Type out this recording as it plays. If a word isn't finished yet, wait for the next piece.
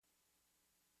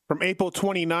From April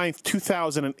 29th,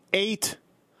 2008,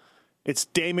 it's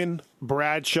Damon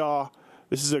Bradshaw.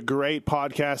 This is a great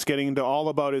podcast getting into all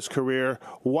about his career,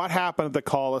 what happened at the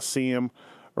Coliseum,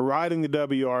 riding the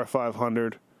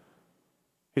WR500,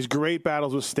 his great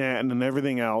battles with Stanton and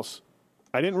everything else.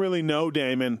 I didn't really know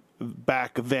Damon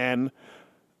back then,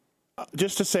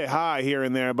 just to say hi here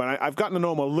and there, but I've gotten to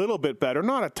know him a little bit better,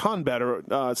 not a ton better,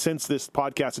 since this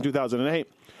podcast in 2008.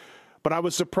 But I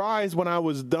was surprised when I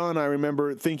was done. I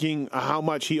remember thinking how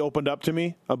much he opened up to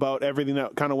me about everything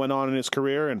that kind of went on in his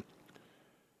career and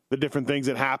the different things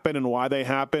that happened and why they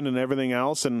happened and everything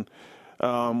else. And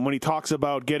when he talks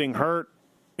about getting hurt,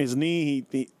 his knee,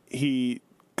 he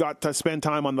got to spend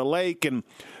time on the lake and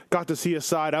got to see a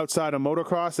side outside of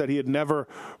motocross that he had never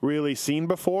really seen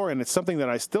before. And it's something that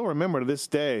I still remember to this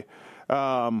day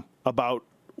about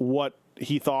what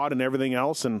he thought and everything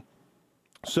else. And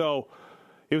so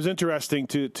it was interesting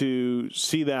to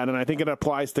see that, and I think it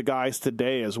applies to guys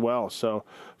today as well. So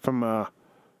from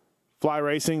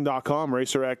flyracing.com,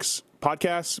 Racer X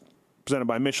podcast, presented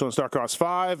by Michelin Starcross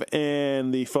 5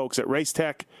 and the folks at Race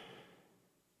Tech.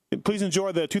 Please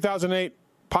enjoy the 2008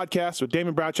 podcast with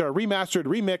Damon Bradshaw, remastered,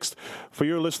 remixed for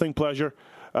your listening pleasure.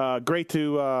 Great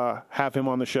to have him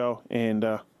on the show. And,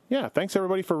 thanks,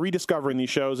 everybody, for rediscovering these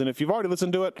shows. And if you've already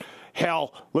listened to it,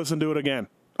 hell, listen to it again.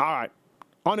 All right,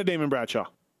 on to Damon Bradshaw.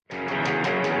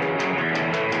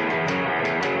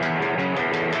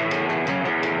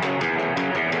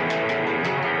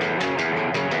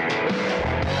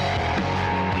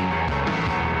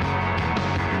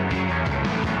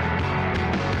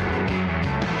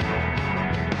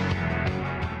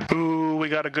 Ooh, we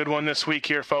got a good one this week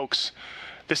here, folks.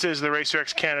 This is the Racer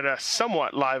X Canada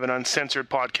somewhat live and uncensored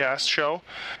podcast show,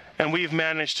 and we've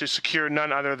managed to secure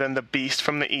none other than the beast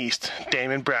from the East,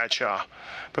 Damon Bradshaw.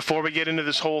 Before we get into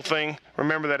this whole thing,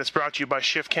 remember that it's brought to you by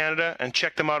Shift Canada, and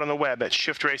check them out on the web at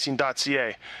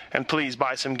shiftracing.ca, and please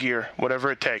buy some gear,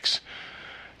 whatever it takes.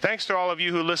 Thanks to all of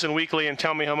you who listen weekly and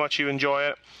tell me how much you enjoy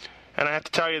it. And I have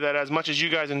to tell you that as much as you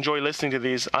guys enjoy listening to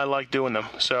these, I like doing them.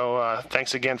 So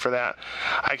thanks again for that.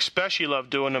 I especially love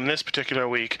doing them this particular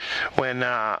week when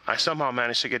I somehow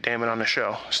managed to get Damon on the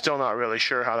show. Still not really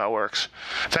sure how that works.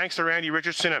 Thanks to Randy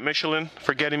Richardson at Michelin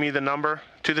for getting me the number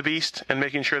to the beast and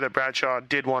making sure that Bradshaw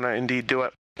did want to indeed do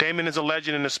it. Damon is a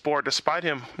legend in the sport despite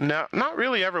him not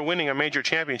really ever winning a major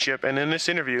championship. And in this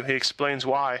interview, he explains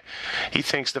why he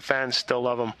thinks the fans still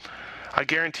love him. I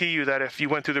guarantee you that if you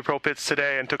went through the pro pits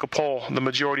today and took a poll, the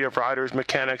majority of riders,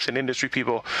 mechanics, and industry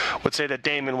people would say that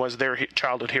Damon was their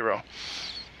childhood hero.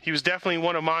 He was definitely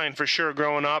one of mine for sure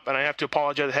growing up, and I have to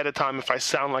apologize ahead of time if I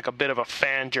sound like a bit of a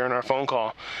fan during our phone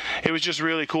call. It was just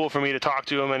really cool for me to talk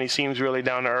to him, and he seems really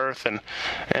down to earth,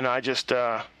 and I just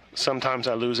sometimes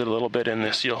I lose it a little bit in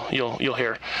this. You'll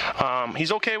hear.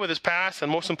 He's okay with his past, and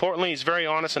most importantly, he's very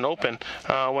honest and open.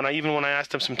 When I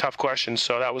asked him some tough questions,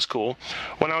 so that was cool.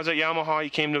 When I was at Yamaha, he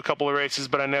came to a couple of races,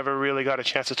 but I never really got a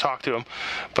chance to talk to him.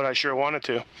 But I sure wanted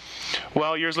to.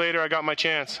 Well, years later, I got my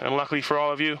chance, and luckily for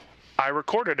all of you, I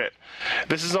recorded it.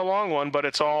 This is a long one, but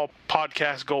it's all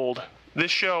podcast gold.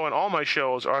 This show and all my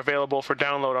shows are available for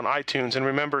download on iTunes. And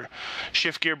remember,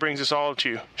 Shift Gear brings us all to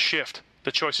you. Shift.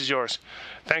 The choice is yours.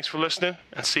 Thanks for listening,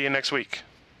 and see you next week.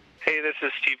 Hey, this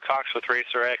is Steve Cox with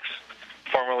Racer X,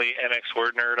 formerly MX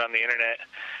Word Nerd on the internet.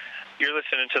 You're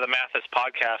listening to the Mathis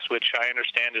podcast, which I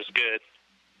understand is good,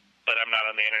 but I'm not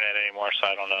on the internet anymore, so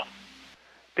I don't know.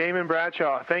 Damon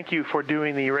Bradshaw, thank you for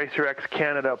doing the Racer X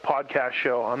Canada podcast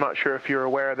show. I'm not sure if you're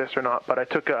aware of this or not, but I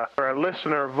took a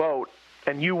listener vote,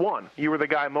 and you won. You were the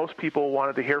guy most people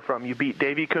wanted to hear from. You beat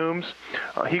Davey Coombs.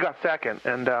 He got second,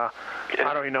 and I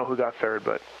don't even know who got third,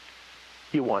 but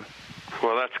you won.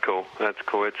 Well, that's cool. That's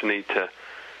cool. It's neat to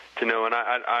know. And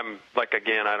I'm like,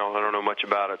 again, I don't know much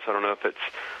about it, so I don't know if it's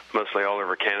mostly all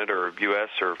over Canada or U.S.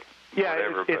 or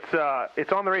whatever.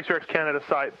 It's on the Racer X Canada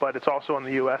site, but it's also on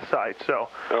the U.S. site. So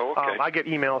I get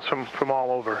emails from all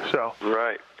over. So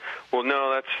right. Well,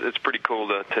 no, it's pretty cool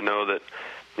to know that.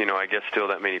 I guess still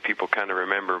that many people kind of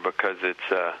remember, because it's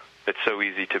so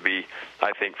easy to be,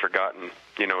 I think, forgotten,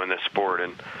 in this sport,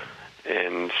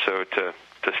 and so to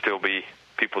still be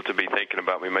people to be thinking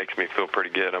about me makes me feel pretty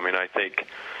good. I mean, I think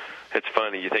it's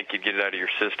funny. You think you'd get it out of your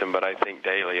system, but I think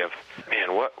daily of,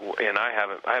 man, what? And I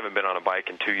haven't been on a bike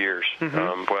in 2 years.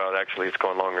 Mm-hmm. Well, actually, it's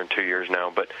going longer than 2 years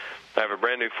now. But I have a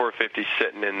brand new 450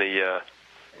 sitting in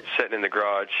the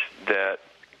garage that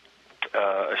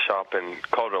a shop in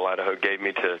Caldwell, Idaho, gave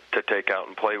me to take out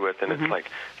and play with. And it's like,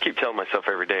 I keep telling myself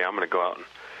every day I'm going to go out and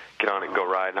get on it and go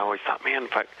ride. And I always thought, man,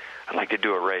 I'd like to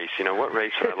do a race. What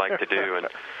race would I like to do? And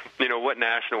what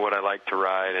national would I like to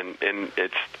ride? And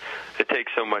it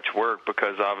takes so much work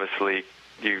because obviously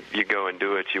you go and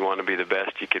do it. You want to be the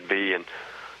best you could be. And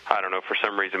I don't know, for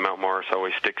some reason Mount Morris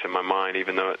always sticks in my mind,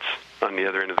 even though it's on the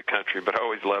other end of the country. But I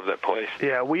always love that place.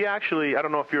 Yeah, we actually, I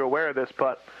don't know if you're aware of this,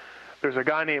 but there's a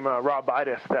guy named Rob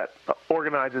Bidas that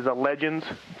organizes a Legends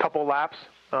couple laps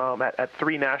at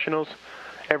 3 nationals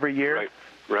every year.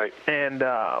 Right. And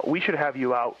we should have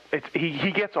you out.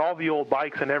 He gets all the old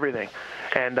bikes and everything.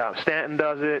 And Stanton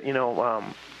does it.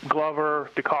 Glover,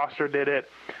 DeCoster did it.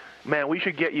 Man, we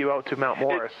should get you out to Mount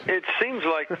Morris. It seems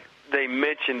like they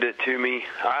mentioned it to me,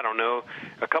 I don't know,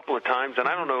 a couple of times, and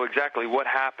I don't know exactly what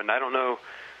happened. I don't know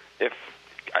if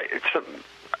I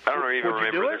don't even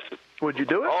remember. Would you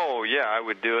do it? Oh, yeah, I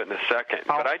would do it in a second.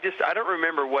 But I don't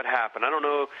remember what happened. I don't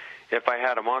know if I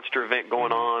had a monster event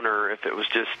going on or if it was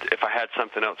just if I had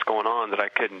something else going on that I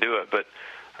couldn't do it. But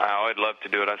I'd love to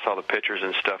do it. I saw the pictures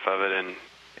and stuff of it, and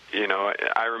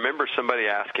I remember somebody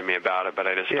asking me about it, but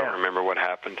I just don't remember what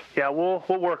happened. Yeah, we'll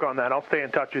work on that. I'll stay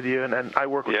in touch with you, and I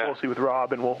work closely with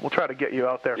Rob, and we'll try to get you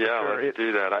out there. For sure. Let's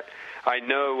do that. I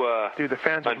know. Dude, the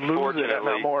fans would lose it at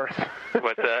Mount Morris.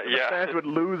 What's that? Yeah, the fans would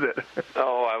lose it.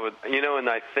 Oh, I would. And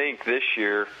I think this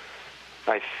year,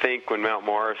 when Mount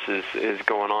Morris is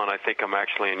going on, I think I'm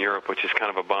actually in Europe, which is kind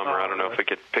of a bummer. I don't know if we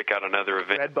could pick out another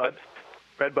event.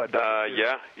 Redbud.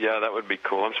 Yeah, that would be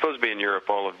cool. I'm supposed to be in Europe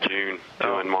all of June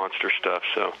doing monster stuff.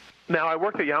 So now I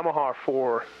worked at Yamaha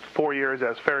for 4 years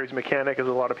as Ferry's mechanic, as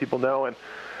a lot of people know, and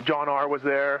John R. was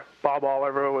there, Bob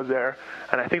Oliver was there,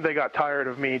 and I think they got tired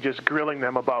of me just grilling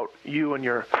them about you and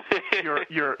your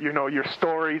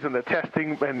stories and the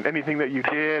testing and anything that you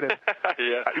did.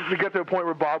 And we got to a point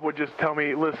where Bob would just tell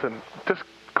me, listen, just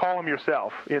call him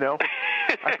yourself,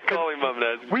 Call him up,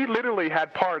 Ned. We literally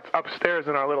had parts upstairs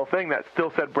in our little thing that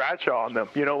still said Bradshaw on them,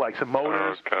 like some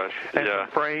motors and some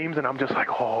frames, and I'm just like,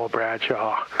 oh,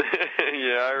 Bradshaw.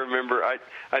 Yeah, I remember.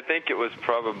 I think it was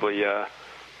probably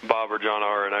Bob or John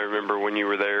R., and I remember when you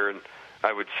were there, and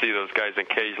I would see those guys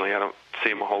occasionally. I don't see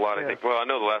them a whole lot. I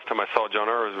know the last time I saw John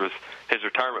R. was his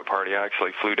retirement party. I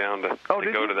actually flew down to go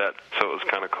to that, so it was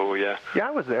kind of cool, Yeah,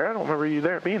 I was there. I don't remember you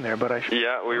being there, but I should.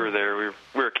 Yeah, we were there. We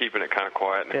were keeping it kind of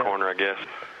quiet in the corner, I guess.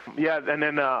 Yeah, and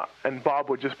then and Bob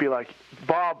would just be like,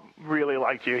 Bob really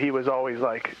liked you. He was always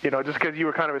like, just because you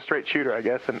were kind of a straight shooter, I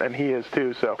guess, and he is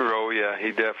too. So. Oh yeah,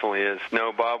 he definitely is.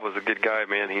 No, Bob was a good guy,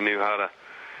 man. He knew how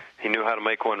to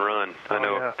make one run. I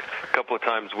know a couple of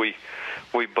times we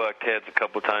bucked heads. A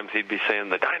couple of times he'd be saying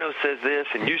the dyno says this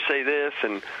and you say this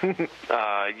and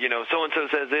so and so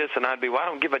says this, and I'd be, well, I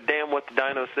don't give a damn what the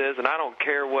dyno says, and I don't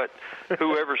care what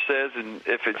whoever says, and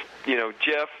if it's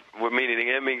Jeff meaning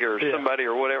Emig or somebody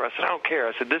or whatever. I said, I don't care.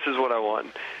 I said, this is what I want.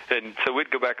 And so we'd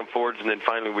go back and forwards, and then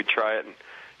finally we'd try it, and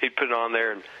he'd put it on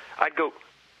there, and I'd go,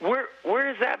 Where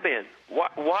has that been?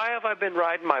 Why have I been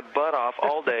riding my butt off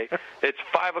all day? It's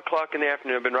 5 o'clock in the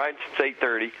afternoon. I've been riding since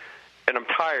 8:30, and I'm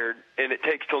tired, and it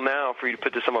takes till now for you to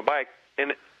put this on my bike,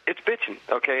 and it's bitching,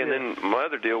 okay? And then my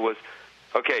other deal was,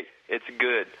 okay, it's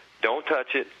good. Don't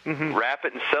touch it. Mm-hmm. Wrap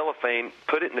it in cellophane.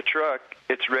 Put it in the truck.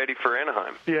 It's ready for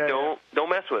Anaheim. Don't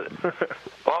mess with it.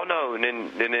 Oh no! And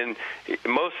then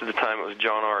most of the time it was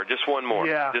John R. Just one more.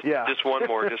 Just one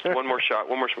more. Just one more shot.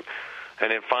 One more.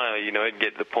 And then finally, it'd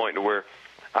get to the point to where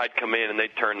I'd come in and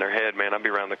they'd turn their head. Man, I'd be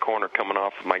around the corner coming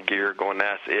off of my gear, going,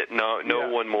 "That's it. No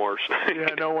one more."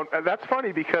 No one. That's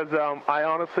funny because I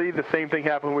honestly, the same thing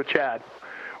happened with Chad.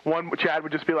 Chad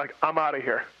would just be like, "I'm out of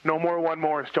here. No more one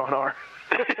more." It's John R.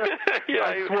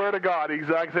 I swear to God, the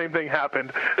exact same thing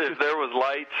happened. If there was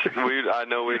lights, I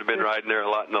know we'd have been riding there a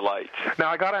lot in the lights. Now,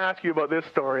 I got to ask you about this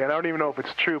story, and I don't even know if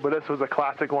it's true, but this was a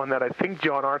classic one that I think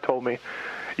John R. told me.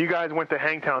 You guys went to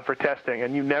Hangtown for testing,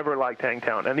 and you never liked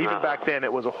Hangtown. And even back then,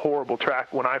 it was a horrible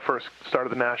track when I first started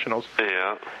the Nationals.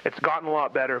 Yeah. It's gotten a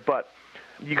lot better, but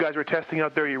you guys were testing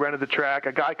out there. You rented the track.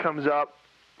 A guy comes up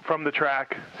from the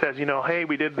track, says, hey,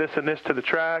 we did this and this to the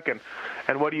track,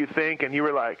 and what do you think? And you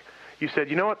were like, you said,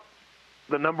 you know what,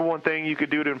 the number one thing you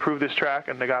could do to improve this track?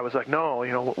 And the guy was like, no,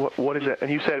 what is it? And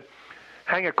you said,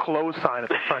 hang a close sign at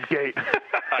the front gate.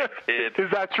 I did. Is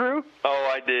that true?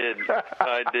 Oh, I did.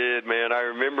 I did, man. I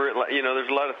remember it. There's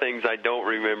a lot of things I don't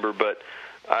remember, but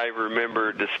I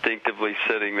remember distinctively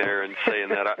sitting there and saying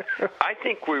that. I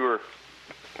think we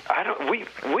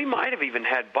might have even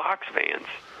had box vans.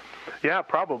 Yeah,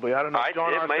 probably. I don't know.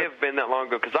 It may have been that long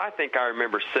ago, because I think I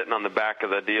remember sitting on the back of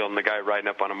the deal and the guy riding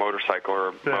up on a motorcycle or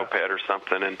a moped or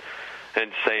something and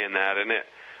saying that. And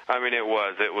I mean, it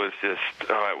was just,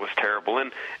 it was terrible.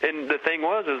 And the thing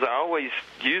was, is I always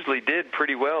usually did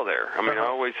pretty well there. I mean, I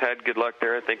always had good luck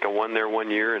there. I think I won there one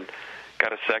year and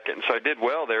got a second. So I did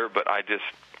well there, but I just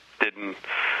didn't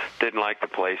like the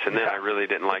place. And then I really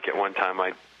didn't like it one time.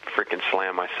 I freaking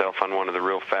slammed myself on one of the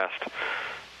real fast,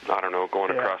 I don't know,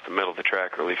 going across the middle of the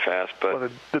track really fast. But well,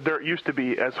 the dirt used to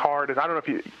be as hard as, I don't know if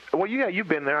you, well, yeah, you've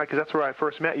been there because that's where I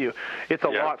first met you. It's a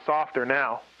lot softer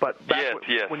now. But back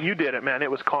when you did it, man, it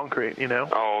was concrete, you know?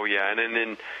 Oh, yeah. And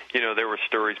then, you know, there were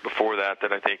stories before that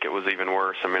I think it was even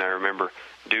worse. I mean, I remember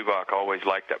Dubach always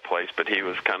liked that place, but he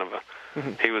was kind of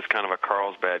a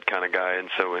Carlsbad kind of guy,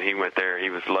 and so when he went there, he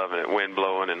was loving it, wind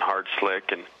blowing and hard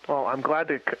slick. And well, I'm glad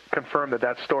to confirm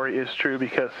that story is true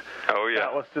because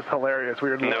that was just hilarious.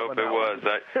 We were nope, it was.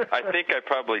 I think I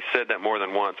probably said that more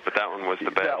than once, but that one was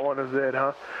the best. That one is it,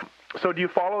 huh? So do you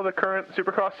follow the current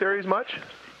Supercross series much?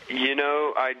 You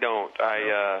know, I don't.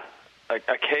 I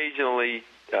occasionally,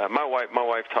 my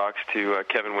wife talks to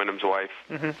Kevin Wyndham's wife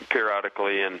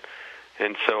periodically, and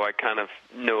so I kind of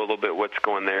know a little bit what's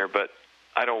going there, but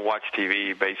I don't watch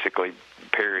TV, basically,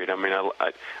 period. I mean,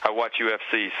 I watch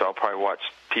UFC, so I'll probably watch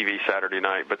TV Saturday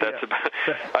night, but that's about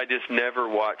I just never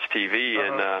watch TV,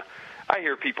 and I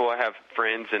hear people, I have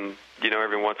friends, and, you know,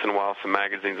 every once in a while some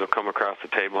magazines will come across the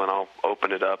table, and I'll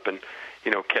open it up and,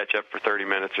 you know, catch up for 30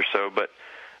 minutes or so, but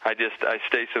I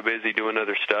stay so busy doing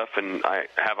other stuff, and I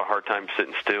have a hard time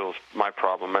sitting still is my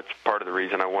problem. That's part of the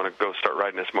reason I want to go start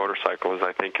riding this motorcycle is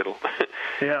I think it'll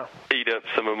eat up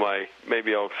some of my,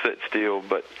 maybe I'll sit still.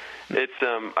 But it's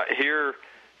here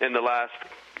in the last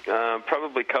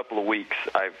probably couple of weeks,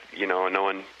 I've, you know,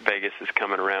 knowing Vegas is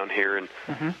coming around here, and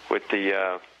with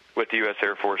the U.S.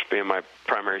 Air Force being my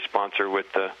primary sponsor with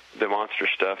the Monster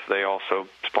stuff, they also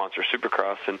sponsor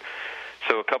Supercross, and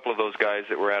so a couple of those guys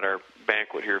that were at our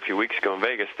banquet here a few weeks ago in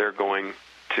Vegas, they're going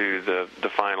to the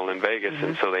final in Vegas,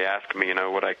 and so they asked me, you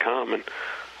know, would I come? And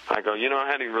I go, you know, I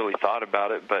hadn't even really thought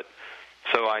about it, but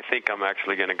so I think I'm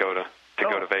actually going to go to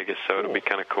Vegas, so it'll be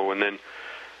kind of cool. And then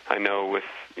I know with,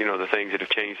 you know, the things that have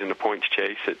changed in the points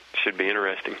chase, it should be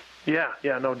interesting. Yeah,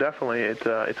 no, definitely.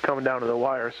 It's coming down to the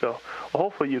wire, so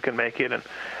hopefully you can make it. And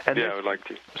I would like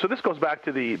to. So this goes back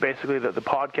to the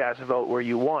podcast vote where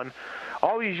you won.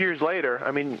 All these years later,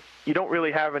 I mean, you don't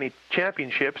really have any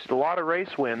championships, a lot of race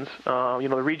wins, you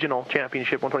know, the regional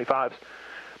championship 125s,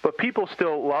 but people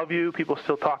still love you. People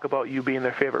still talk about you being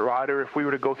their favorite rider. If we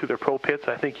were to go through their pro pits,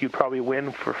 I think you'd probably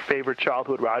win for favorite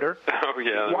childhood rider. Oh,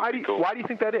 yeah. Why do you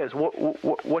think that is?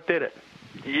 What did it?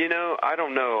 You know, I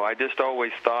don't know. I just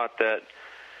always thought that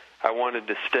I wanted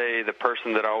to stay the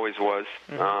person that I always was,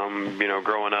 you know,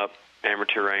 growing up,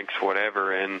 amateur ranks,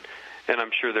 whatever, and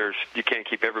I'm sure you can't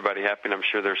keep everybody happy, and I'm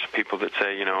sure there's people that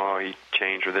say, you know, oh, he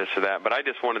changed or this or that, but I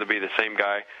just wanted to be the same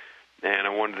guy, and I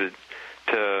wanted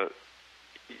to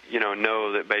you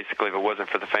know that basically if it wasn't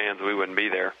for the fans, we wouldn't be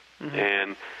there.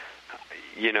 And,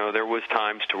 you know, there was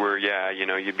times to where, you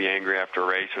know, you'd be angry after a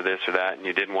race or this or that, and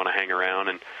you didn't want to hang around,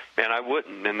 and I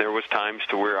wouldn't, and there was times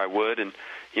to where I would, and,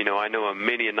 you know, I know a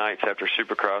many a nights after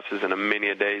Supercrosses and a many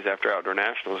a days after Outdoor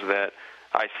Nationals that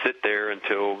I sit there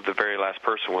until the very last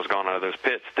person was gone out of those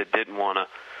pits that didn't want to,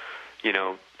 you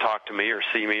know, talk to me or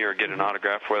see me or get an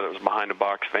autograph, whether it was behind a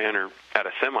box fan or at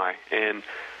a semi. And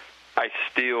I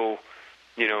still,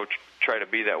 you know, try to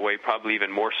be that way, probably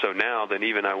even more so now than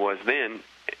even I was then.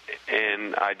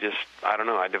 And I don't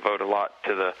know, I devote a lot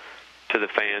to the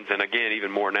fans, and again,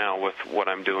 even more now with what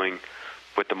I'm doing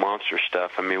with the Monster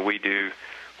stuff. I mean, we do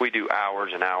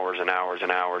hours and hours and hours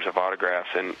and hours of autographs,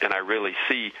 and I really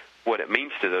see what it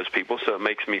means to those people, so it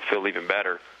makes me feel even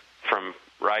better from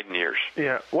riding years.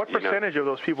 Yeah. What percentage of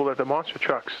those people at the Monster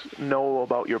Trucks know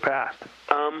about your past?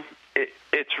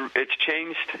 It's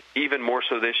changed even more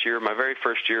so this year. My very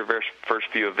first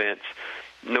few events,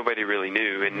 nobody really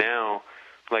knew, and now,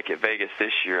 like at Vegas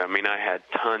this year, I mean, I had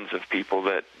tons of people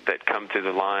that come through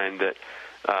the line that,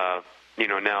 you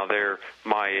know, now they're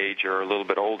my age or a little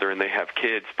bit older, and they have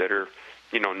kids that are,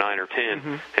 you know, 9 or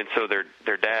 10, and so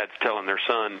their dad's telling their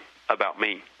son about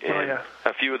me. And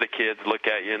a few of the kids look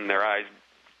at you and their eyes,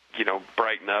 you know,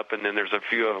 brighten up, and then there's a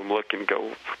few of them look and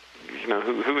go, you know,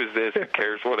 who is this? Who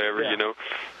cares? Whatever, you know.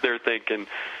 They're thinking,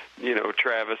 you know,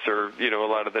 Travis or, you know,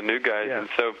 a lot of the new guys. And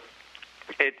so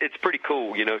it's pretty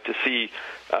cool, you know, to see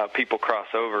people cross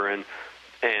over and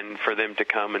for them to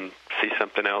come and see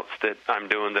something else that I'm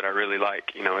doing that I really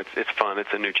like. You know, it's fun. It's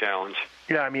a new challenge.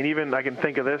 Yeah, I mean, even I can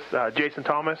think of this. Jason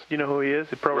Thomas, do you know who he is?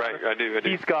 Right, I do.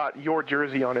 He's got your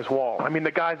jersey on his wall. I mean,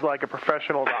 the guy's like a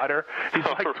professional rider. He's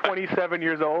like 27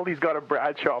 years old. He's got a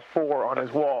Bradshaw 4 on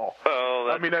his wall. Oh,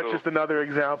 that's cool. That's just another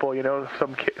example, you know,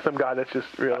 some guy that's just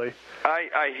really...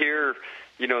 I hear...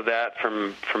 that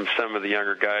from some of the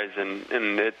younger guys,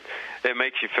 and it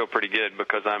makes you feel pretty good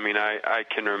because, I mean, I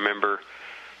can remember,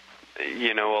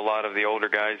 a lot of the older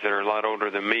guys that are a lot older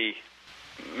than me,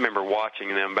 remember watching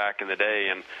them back in the day,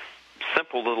 and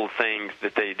simple little things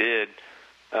that they did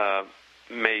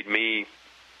made me,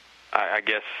 I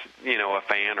guess, a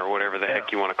fan or whatever the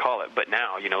heck you want to call it. But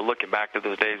now, looking back to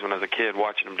those days when I was a kid,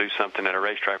 watching them do something at a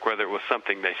racetrack, whether it was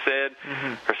something they said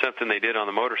or something they did on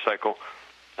the motorcycle,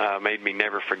 made me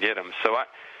never forget them. So,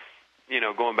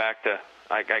 going back to,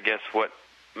 I guess, what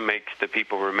makes the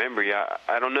people remember you,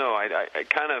 I don't know. I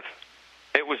kind of,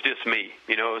 it was just me.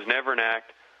 It was never an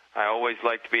act. I always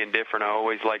liked being different. I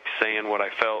always liked saying what I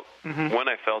felt when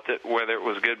I felt it, whether it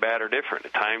was good, bad, or different.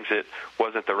 At times it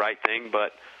wasn't the right thing,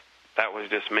 but that was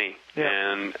just me. Yeah.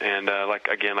 And like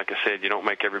I said, you don't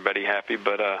make everybody happy,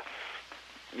 but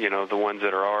the ones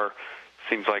that are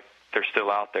seems like they're still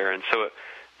out there, and so it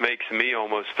makes me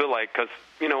almost feel like, because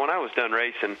when I was done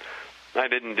racing, I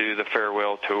didn't do the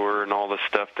farewell tour and all the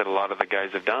stuff that a lot of the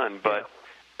guys have done, but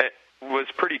it was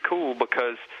pretty cool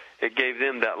because it gave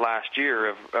them that last year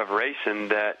of racing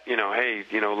that, hey,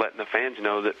 letting the fans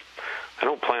know that I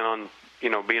don't plan on,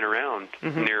 being around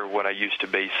near what I used to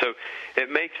be. So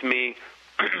it makes me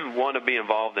want to be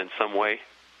involved in some way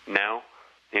now,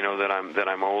 that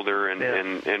I'm older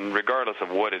and regardless of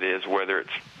what it is, whether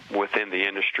it's within the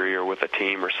industry or with a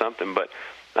team or something. But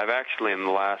I've actually in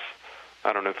the last,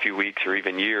 few weeks or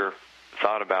even year,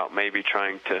 thought about maybe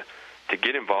trying to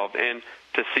get involved and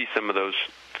to see some of those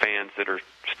fans that are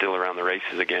still around the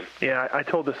races again. Yeah, I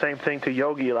told the same thing to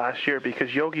Yogi last year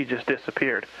because Yogi just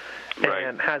disappeared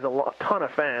and has a ton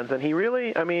of fans. And he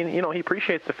really, he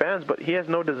appreciates the fans, but he has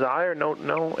no desire,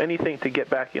 no anything to get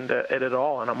back into it at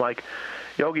all. And I'm like,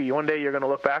 Yogi, one day you're going to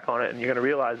look back on it and you're going to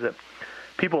realize that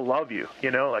people love you,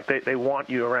 like they want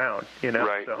you around,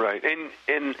 Right, so. Right.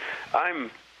 And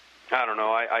I don't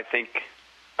know, I think,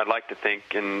 I'd like to think,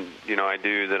 and, I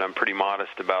do, that I'm pretty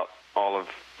modest about all of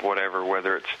whatever,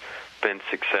 whether it's been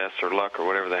success or luck or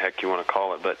whatever the heck you want to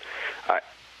call it. But,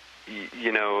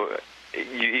 you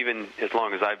even as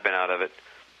long as I've been out of it,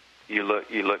 you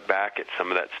look back at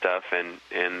some of that stuff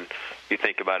and you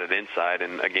think about it inside.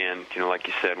 And again, like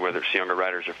you said, whether it's younger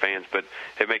riders or fans, but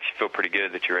it makes you feel pretty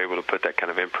good that you're able to put that kind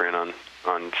of imprint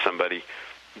on somebody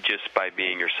just by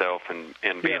being yourself and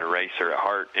being a racer at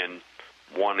heart and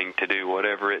wanting to do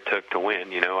whatever it took to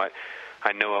win.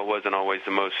 I know I wasn't always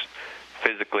the most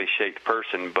physically shaped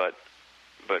person, but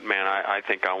man, I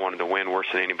think I wanted to win worse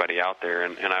than anybody out there,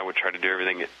 and I would try to do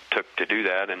everything it took to do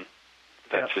that, and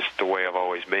that's just the way I've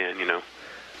always been,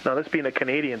 Now, this being a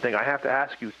Canadian thing, I have to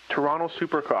ask you, Toronto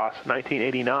Supercross,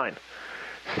 1989,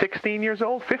 16 years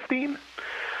old, 15?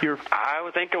 I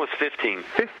would think it was 15.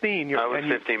 15. I was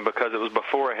 15 because it was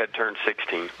before I had turned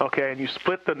 16. Okay, and you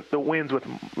split the wins with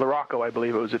Larocco, I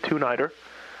believe. It was a two-nighter.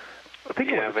 I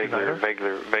think it was a two-nighter.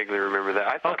 Vaguely remember that.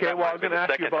 I thought that was the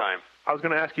second time. I was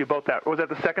going to ask you about that. Was that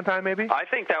the second time, maybe? I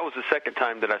think that was the second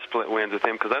time that I split wins with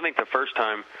him, because I think the first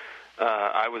time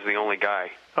I was the only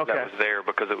guy that was there,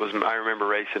 because I remember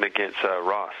racing against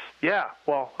Ross. Yeah,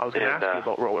 well, I was going to ask you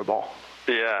about rollerball.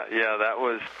 Yeah, that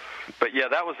was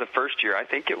the first year. I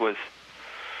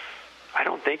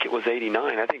don't think it was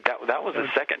 89. I think that was the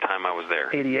second time I was there.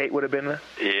 88 would have been there?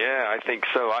 Yeah, I think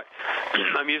so.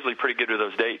 I'm usually pretty good with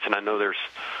those dates, and I know there's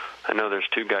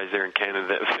two guys there in Canada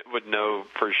that would know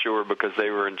for sure because they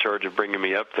were in charge of bringing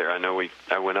me up there. I know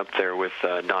I went up there with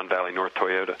Don Valley North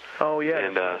Toyota. Oh, yeah.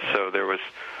 And so there was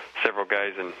several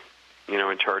guys in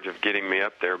charge of getting me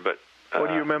up there. But what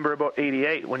do you remember about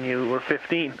 88 when you were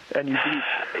 15 and you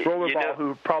beat Rollerball,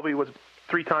 who probably was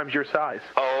 3 times your size?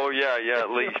 Oh yeah,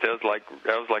 at least that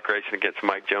was like racing against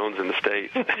Mike Jones in the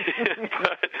States.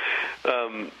 But,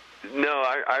 no,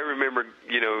 I remember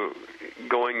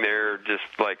going there just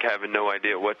like having no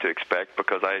idea what to expect,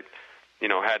 because I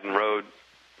hadn't rode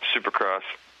Supercross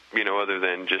other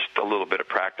than just a little bit of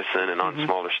practicing and on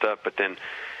smaller stuff. But then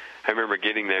I remember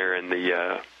getting there and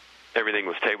everything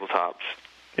was tabletops.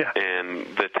 Yeah.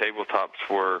 And the tabletops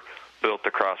were built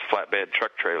across flatbed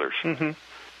truck trailers. Mm-hmm.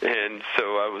 And so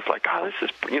I was like,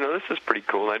 this is pretty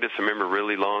cool. And I just remember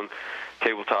really long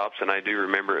tabletops, and I do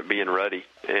remember it being ruddy.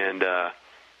 And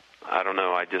I don't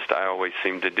know, I always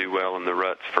seemed to do well in the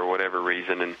ruts for whatever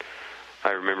reason. And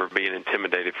I remember being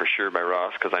intimidated for sure by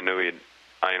Ross, because I knew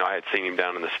I had seen him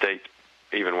down in the States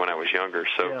even when I was younger.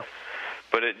 So, yeah.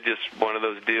 But it just one of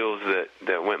those deals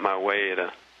that went my way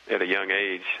at a young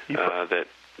age that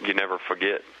you never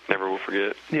will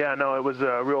forget. Yeah, no, it was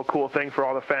a real cool thing for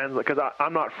all the fans, because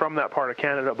I'm not from that part of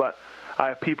Canada, but I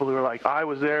have people who are like, I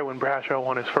was there when Bradshaw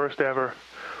won his first ever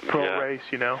pro race,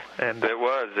 And it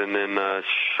was, and then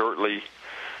shortly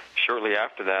shortly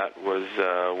after that was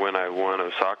when I won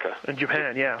Osaka. In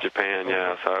Japan, yeah. Japan,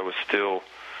 yeah. So I was still,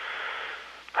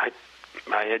 I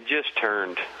had just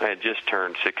turned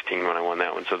 16 when I won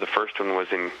that one. So the first one was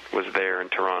there in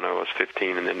Toronto. I was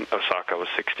 15, and then Osaka was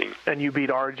 16. And you beat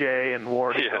RJ and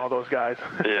Ward and all those guys.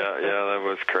 yeah, that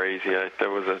was crazy. It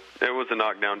was a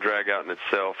knockdown drag out in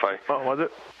itself. Was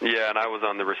it? Yeah, and I was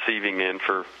on the receiving end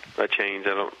for a change.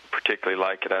 I don't particularly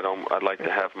like it. I'd like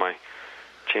to have my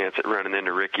chance at running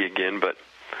into Ricky again, but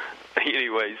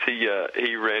anyways,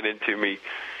 he ran into me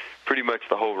pretty much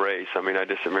the whole race. I mean, I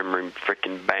just remember him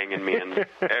freaking banging me in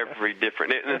every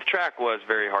different. And the track was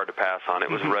very hard to pass on. It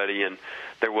was ruddy, and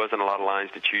there wasn't a lot of lines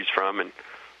to choose from. And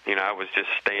I was just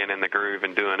staying in the groove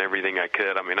and doing everything I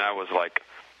could. I mean, I was like,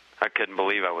 I couldn't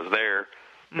believe I was there.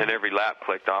 And every lap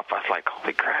clicked off. I was like,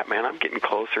 holy crap, man! I'm getting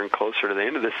closer and closer to the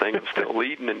end of this thing. I'm still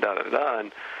leading and da da da.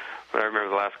 And but I remember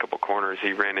the last couple corners,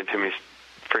 he ran into me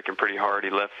freaking pretty hard. He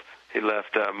left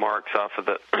marks off of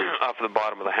the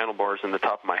bottom of the handlebars in the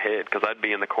top of my head, because I'd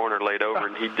be in the corner laid over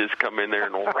and he'd just come in there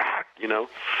and whack,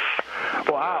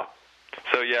 Wow.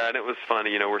 So yeah, and it was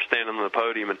funny. We're standing on the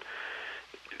podium, and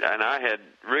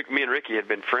me and Ricky had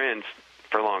been friends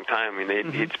for a long time. I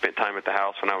mean, he'd spent time at the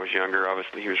house when I was younger.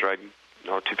 Obviously, he was riding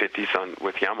 250s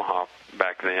with Yamaha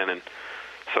back then, and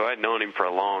so I'd known him for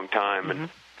a long time. And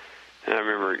I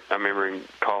remember him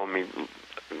calling me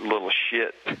little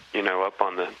shit, up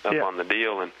on the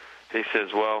deal, and he says,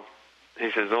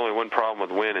 there's only one problem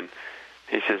with winning.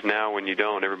 He says, now when you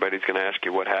don't, everybody's going to ask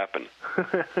you what happened.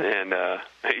 And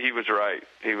he was right.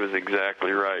 He was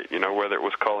exactly right. Whether it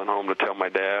was calling home to tell my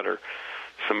dad or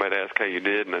somebody asked how you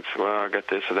did, and it's, well, I got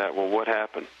this or that. Well, what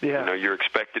happened? Yeah. You're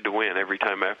expected to win every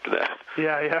time after that.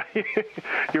 Yeah.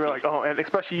 You were like, oh, and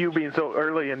especially you being so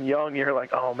early and young, you're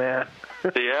like, oh, man.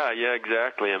 Yeah,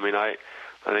 exactly. I mean, I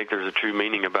think there's a true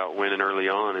meaning about winning early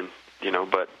on, and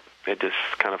but it just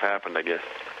kind of happened, I guess.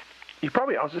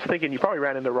 I was just thinking, you probably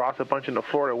ran into Ross a bunch in the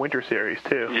Florida Winter Series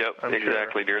too. Yep,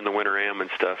 exactly. Sure. During the Winter Am and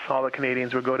stuff. All the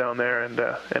Canadians would go down there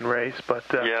and race, but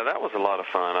yeah, that was a lot of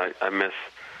fun. I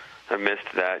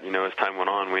missed that. As time went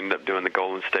on, we ended up doing the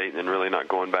Golden State and then really not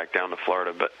going back down to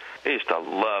Florida. But I used to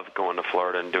love going to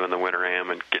Florida and doing the Winter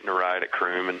Am and getting a ride at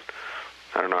Croom. And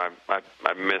I don't know,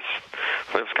 I miss.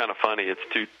 It was kind of funny. It's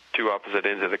two opposite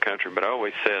ends of the country, but I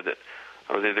always said that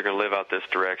I was either going to live out this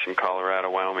direction, Colorado,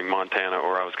 Wyoming, Montana,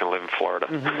 or I was going to live in Florida.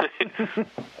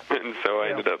 And so I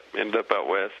ended up out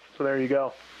west. So there you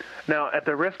go. Now, at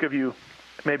the risk of you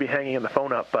maybe hanging the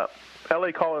phone up, but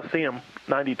LA Coliseum,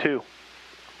 92.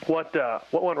 What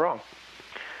went wrong?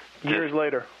 Years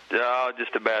later.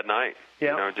 Just a bad night.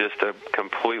 Yeah. Just a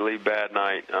completely bad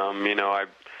night. I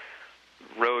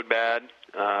rode bad.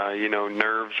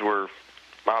 Nerves were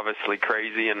obviously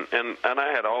crazy, and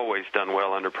I had always done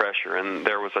well under pressure, and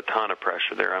there was a ton of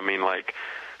pressure there. I mean, like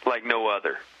no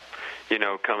other.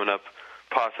 Coming up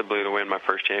possibly to win my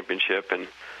first championship, and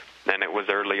it was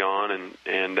early on,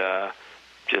 and I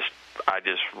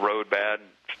just rode bad,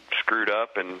 screwed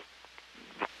up, and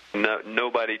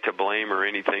nobody to blame or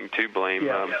anything to blame.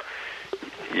 Yeah.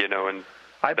 And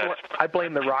I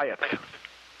blame the riots.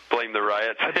 Blame the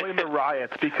riots. I blame the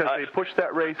riots because they pushed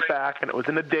that race back, and it was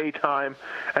in the daytime,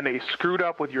 and they screwed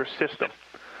up with your system.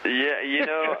 Yeah,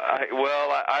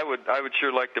 I would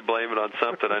sure like to blame it on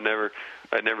something. I never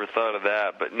thought of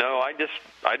that, but no, I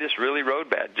just really rode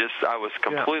bad. I was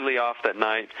completely off that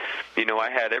night. I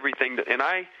had everything, and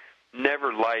I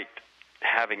never liked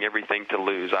having everything to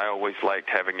lose. I always liked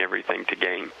having everything to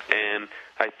gain, and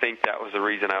I think that was the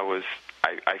reason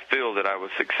I feel that I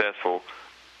was successful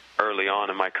early on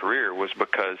in my career, was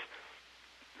because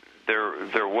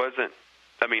there wasn't,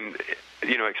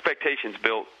 expectations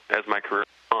built as my career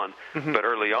went on, but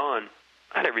early on,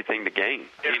 I had everything to gain.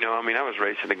 I was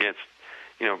racing against,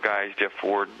 guys, Jeff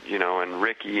Ford, and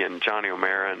Ricky and Johnny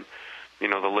O'Mara, and,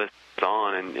 the list is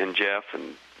on, and Jeff,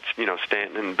 and,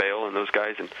 Stanton and Bale and those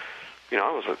guys, and,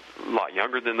 I was a lot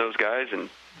younger than those guys and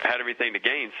had everything to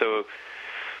gain. So,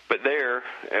 but there,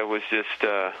 it was just,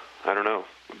 I don't know,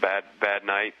 bad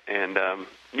night. And, and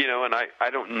I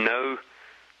don't know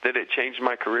that it changed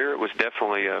my career. It was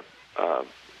definitely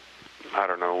I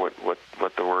don't know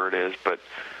what the word is, but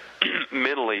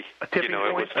mentally,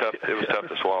 it was tough. It was tough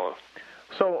to swallow.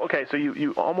 So, okay, so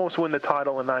you almost win the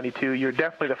title in 92. You're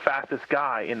definitely the fastest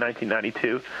guy in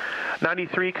 1992.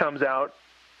 93 comes out,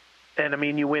 and,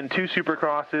 you win 2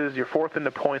 Supercrosses. You're 4th in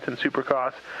the points in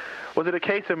Supercross. Was it a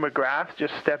case of McGrath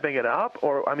just stepping it up,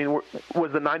 or,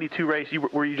 was the 92 race,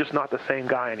 were you just not the same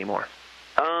guy anymore?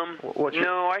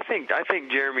 No, I think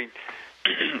Jeremy,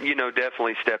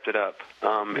 definitely stepped it up.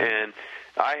 And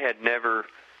I had never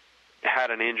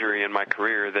had an injury in my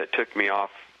career that took me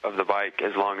off of the bike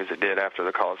as long as it did after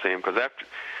the Coliseum. Because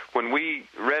when we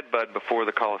Redbud before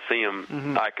the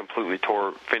Coliseum, I had completely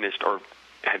tore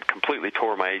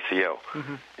my ACL.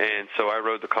 And so I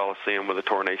rode the Coliseum with a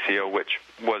torn ACL, which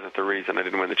wasn't the reason I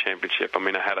didn't win the championship. I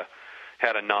mean, I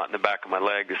had a knot in the back of my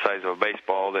leg the size of a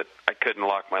baseball that I couldn't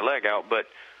lock my leg out, but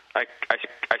I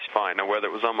was fine. Now, whether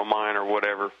it was on my mind or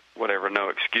whatever, no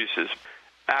excuses.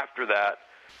 After that,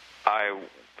 I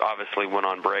obviously went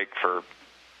on break for,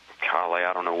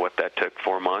 I don't know what that took,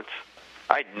 4 months.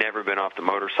 I'd never been off the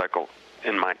motorcycle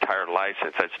in my entire life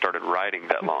since I'd started riding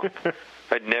that long.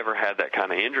 I'd never had that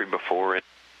kind of injury before, and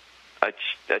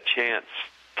a chance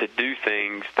to do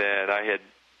things that I had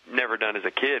never done as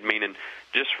a kid, meaning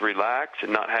just relax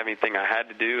and not have anything I had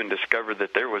to do, and discover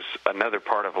that there was another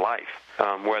part of life,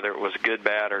 whether it was good,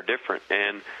 bad, or different.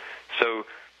 And so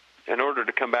in order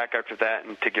to come back after that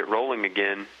and to get rolling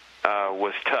again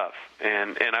was tough.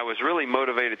 And I was really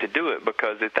motivated to do it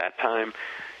because at that time,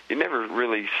 you never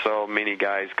really saw many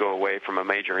guys go away from a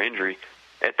major injury.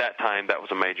 At that time, that was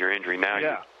a major injury. Now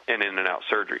you're in and out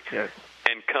surgery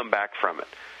and come back from it.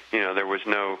 There was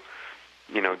no,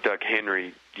 Doug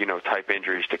Henry, type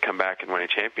injuries to come back and win a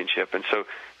championship. And so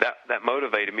that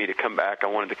motivated me to come back. I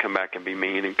wanted to come back and be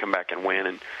mean and come back and win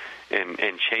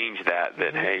and change that,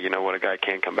 hey, you know what, a guy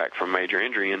can come back from a major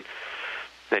injury. And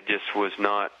that just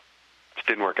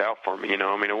didn't work out for me.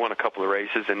 I won a couple of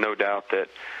races, and no doubt that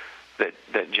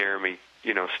Jeremy,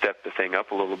 stepped the thing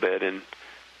up a little bit,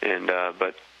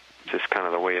 but just kind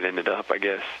of the way it ended up, I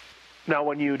guess. Now,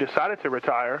 when you decided to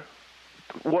retire,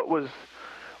 what was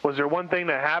there one thing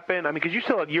that happened? I mean, because you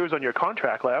still had years on your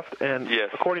contract left, and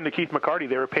according to Keith McCarty,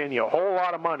 they were paying you a whole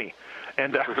lot of money.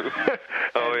 And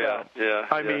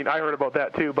I mean, I heard about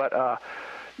that too. But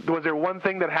was there one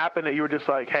thing that happened that you were just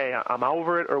like, hey, I'm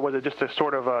over it, or was it just a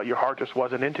sort of your heart just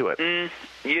wasn't into it?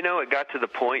 It got to the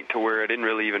point to where I didn't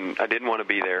want to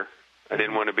be there. I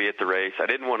didn't want to be at the race. I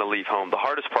didn't want to leave home. The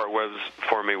hardest part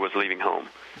for me was leaving home,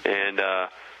 and I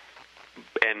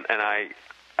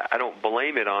don't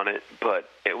blame it on it, but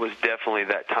it was definitely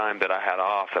that time that I had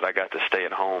off that I got to stay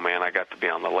at home, man. I got to be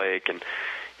on the lake, and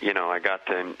I got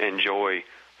to enjoy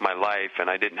my life, and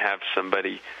I didn't have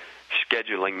somebody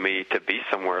scheduling me to be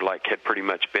somewhere like had pretty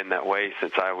much been that way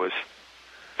since I was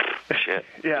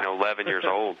 11 years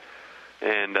old.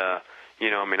 And I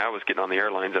was getting on the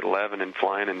airlines at 11 and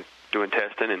flying and doing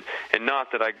testing, and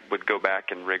not that I would go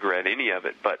back and regret any of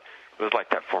it, but it was like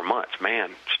that 4 months,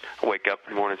 man. I wake up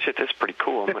in the morning and shit, this is pretty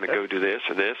cool. I'm going to go do this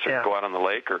or go out on the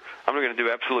lake, or I'm going to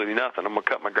do absolutely nothing. I'm going to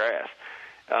cut my grass.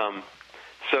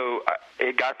 So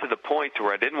it got to the point to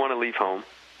where I didn't want to leave home,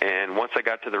 and once I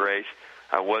got to the race,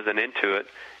 I wasn't into it,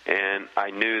 and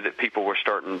I knew that people were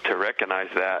starting to recognize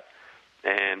that,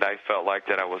 and I felt like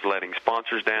that I was letting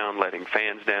sponsors down, letting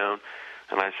fans down,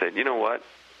 and I said, you know what,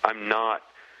 I'm not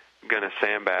going to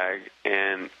sandbag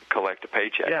and collect a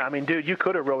paycheck. Yeah, I mean, dude, you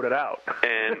could have wrote it out.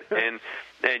 and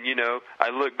I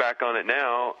look back on it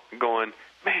now going,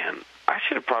 man, I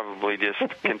should have probably just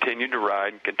continued to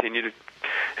ride, continue to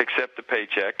accept the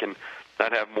paycheck, and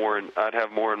I'd have more in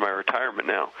my retirement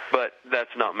now. But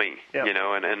that's not me, and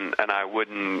I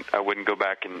wouldn't go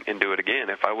back and do it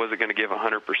again. If I wasn't going to give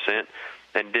 100%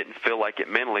 and didn't feel like it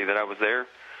mentally that I was there,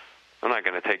 I'm not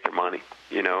going to take their money,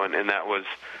 and that was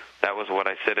what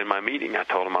I said in my meeting. I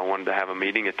told them I wanted to have a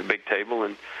meeting at the big table,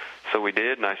 and so we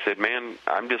did. And I said, man,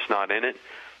 I'm just not in it.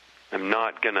 I'm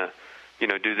not going to,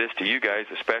 do this to you guys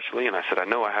especially. And I said, I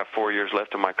know I have 4 years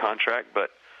left on my contract, but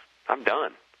I'm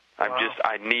done. Wow.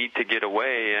 I need to get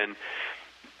away. And,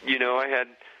 I had,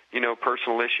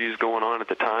 personal issues going on at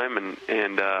the time, and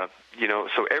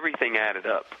so everything added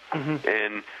up.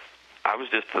 And I was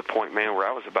just to the point, man, where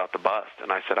I was about to bust.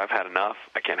 And I said, I've had enough.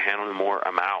 I can't handle it anymore.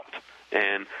 I'm out.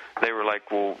 And they were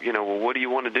like, well, what do you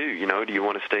want to do? Do you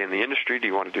want to stay in the industry? Do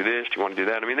you want to do this? Do you want to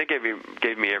do that? I mean, they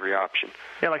gave me every option.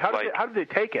 Yeah, like how did they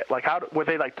take it? Like, were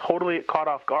they like totally caught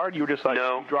off guard? You were just like,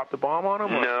 you dropped the bomb on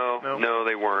them? No,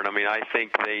 they weren't. I mean, I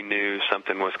think they knew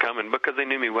something was coming because they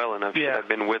knew me well enough. Yeah. I've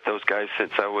been with those guys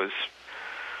since I was,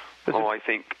 I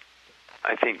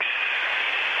think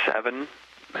 7.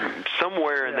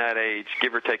 Somewhere in that age,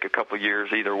 give or take a couple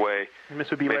years, either way. And this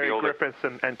would be Larry Griffiths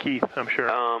and Keith, I'm sure.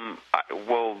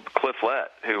 Cliff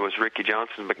Lett, who was Ricky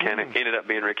Johnson's mechanic, ended up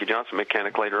being Ricky Johnson's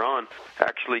mechanic later on,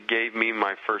 actually gave me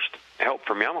my first help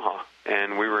from Yamaha.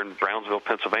 And we were in Brownsville,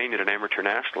 Pennsylvania at an amateur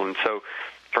national. And so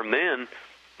from then,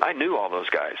 I knew all those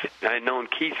guys. I had known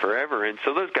Keith forever. And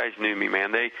so those guys knew me,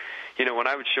 man. They, when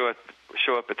I would show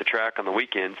up at the track on the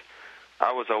weekends,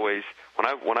 I was always,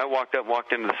 when I walked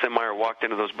into the semi or walked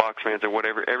into those box fans or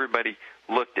whatever, everybody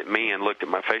looked at me and looked at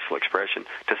my facial expression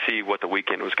to see what the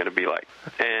weekend was going to be like.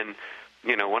 And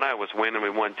when I was winning, we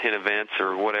won 10 events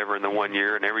or whatever in the one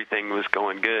year, and everything was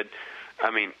going good. I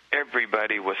mean,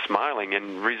 everybody was smiling,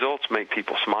 and results make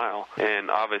people smile. And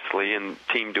obviously, and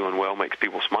team doing well makes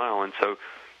people smile. And so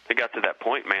it got to that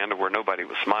point, man, to where nobody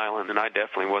was smiling, and I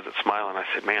definitely wasn't smiling. I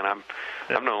said, man, I'm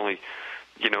not only,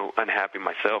 unhappy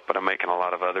myself, but I'm making a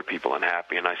lot of other people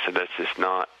unhappy. And I said, that's just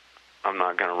not, I'm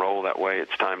not going to roll that way.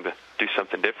 It's time to do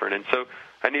something different. And so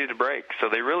I needed a break. So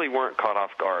they really weren't caught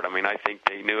off guard. I mean, I think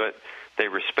they knew it. They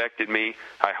respected me,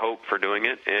 I hope, for doing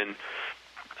it. And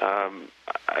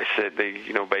I said, they,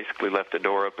 basically left the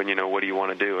door open, what do you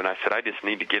want to do? And I said, I just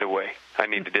need to get away. I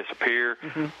need to disappear.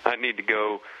 I need to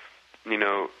go,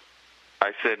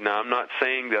 I said, no, I'm not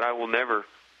saying that I will never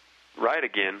ride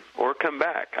again or come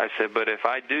back. I said, but if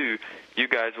I do, you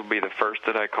guys will be the first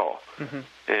that I call.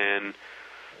 And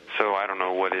so I don't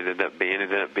know what it ended up being.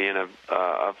 It ended up being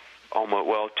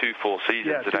almost 2 full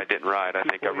seasons that I didn't ride. I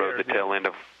think I rode the tail end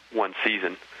of one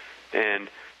season. And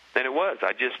it was.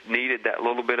 I just needed that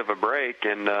little bit of a break.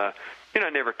 And, I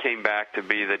never came back to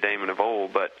be the Damon of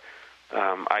old, but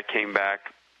I came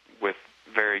back with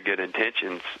very good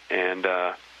intentions. And,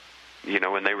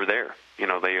 and they were there.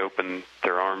 They opened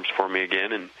their arms for me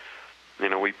again. And,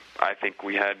 I think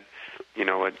we had,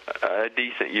 a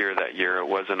decent year that year. It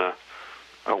wasn't a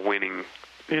winning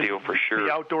deal for sure.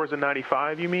 The outdoors in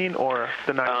 95, you mean, or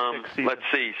the 96 season? Let's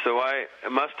see. So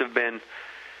it must have been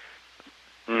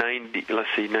 90. Let's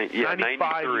see. 95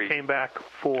 93. You came back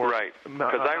for. Right.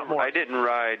 Because I didn't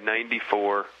ride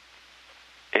 94,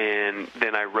 and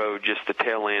then I rode just the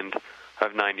tail end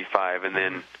of 95, and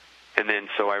then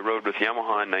so I rode with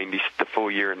Yamaha in the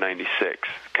full year in 96.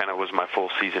 Kind of was my full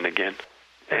season again.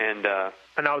 And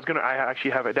I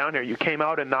actually have it down here. You came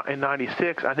out in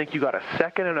 96. I think you got a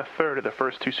second and a third of the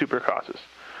first 2 Supercrosses.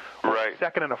 Right.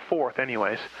 Second and a fourth,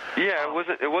 anyways. Yeah,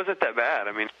 it wasn't that bad.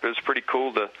 I mean, it was pretty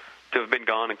cool to have been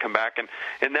gone and come back,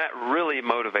 and that really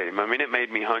motivated me. I mean, it made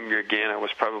me hungry again. I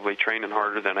was probably training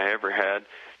harder than I ever had,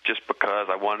 just because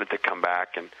I wanted to come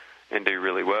back and do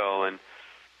really well. And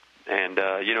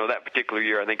that particular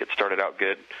year, I think it started out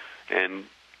good, and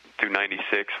through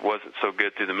 96 wasn't so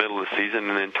good through the middle of the season,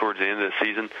 and then towards the end of the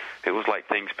season, it was like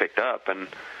things picked up. And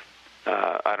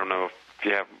I don't know if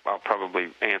you have, I'll probably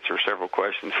answer several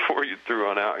questions for you through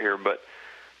on out here, but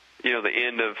the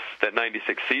end of that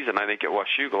 96 season, I think at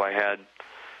Washougal, I had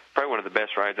probably one of the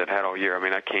best rides I'd had all year. I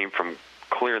mean, I came from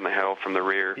clearing the hell from the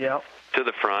rear to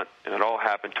the front, and it all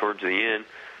happened towards the end.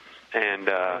 And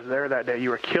I was there that day.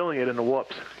 You were killing it in the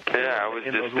whoops.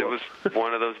 It was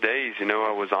one of those days,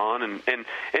 I was on, and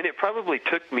it probably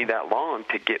took me that long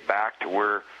to get back to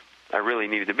where I really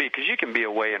needed to be, because you can be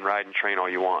away and ride and train all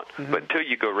you want, but until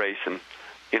you go racing,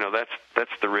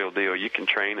 that's the real deal. You can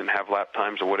train and have lap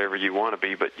times or whatever you want to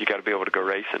be, but you got to be able to go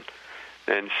racing.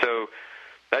 And so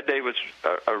that day was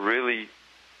a really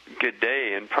good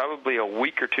day, and probably a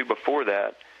week or 2 before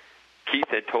that, Keith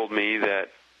had told me that,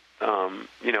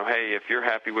 hey, if you're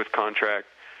happy with contract,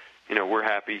 we're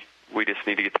happy. We just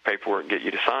need to get the paperwork and get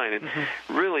you to sign. And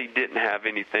really didn't have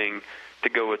anything to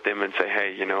go with them and say,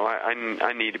 hey,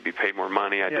 I need to be paid more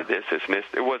money. I did this, and this.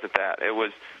 It wasn't that. It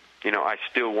was, I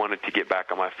still wanted to get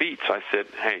back on my feet. So I said,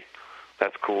 hey,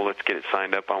 that's cool. Let's get it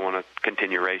signed up. I want to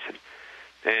continue racing.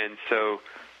 And so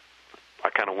I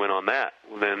kind of went on that.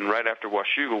 Then right after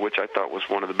Washougal, which I thought was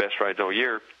one of the best rides all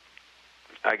year,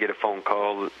 I get a phone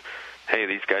call that, hey,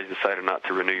 these guys decided not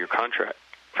to renew your contract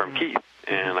from Keith.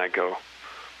 And I go,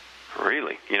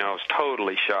 really? I was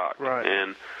totally shocked. Right.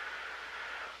 And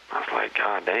I was like,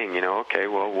 God dang, okay,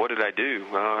 well, what did I do?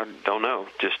 Well, I don't know.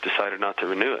 Just decided not to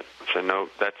renew it. So, no,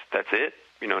 that's it?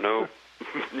 No, know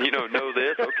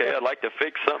this? Okay, I'd like to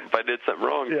fix something if I did something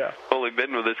wrong. Yeah. Only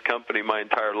been with this company my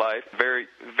entire life. Very,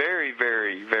 very,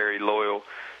 very, very loyal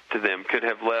to them. Could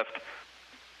have left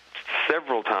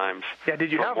several times. Yeah,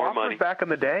 did you have offers money back in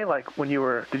the day? Like when you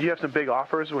were, did you have some big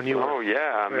offers when you were? Oh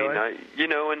yeah, really? I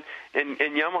mean, and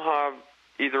Yamaha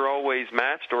either always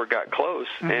matched or got close,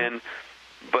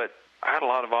 but I had a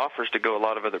lot of offers to go a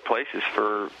lot of other places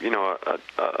for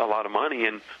a lot of money,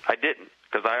 and I didn't,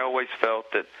 because I always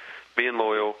felt that being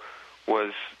loyal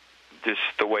was just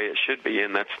the way it should be,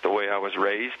 and that's the way I was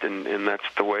raised, and that's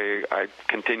the way I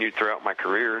continued throughout my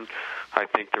career. And I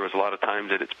think there was a lot of times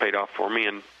that it's paid off for me,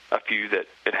 and a few that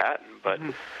it hadn't. But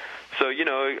so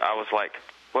I was like,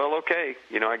 well, okay,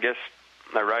 I guess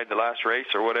I ride the last race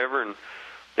or whatever, and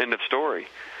end of story.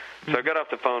 So I got off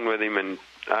the phone with him, and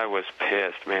I was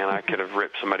pissed, man. I could have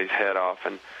ripped somebody's head off.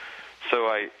 And so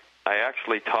I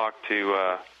actually talked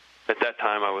to at that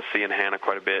time I was seeing Hannah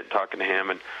quite a bit, talking to him,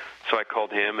 and so I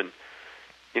called him and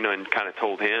and kind of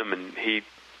told him, and he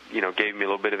gave me a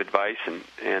little bit of advice,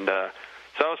 and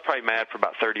So I was probably mad for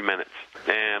about 30 minutes.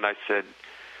 And I said,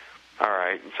 all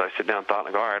right. And so I sit down and thought,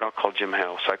 all right, I'll call Jim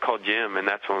Hale. So I called Jim, and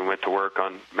that's when we went to work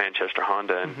on Manchester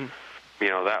Honda. And,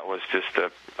 that was just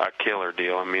a killer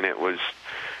deal. I mean, it was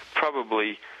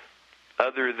probably,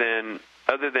 other than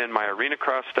my arena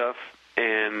cross stuff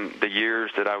and the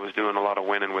years that I was doing a lot of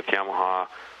winning with Yamaha,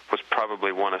 was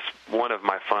probably one of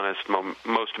my funnest,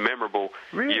 most memorable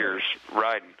years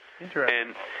riding.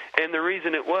 Interesting. And the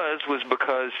reason it was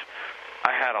because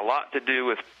I had a lot to do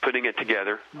with putting it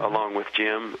together, along with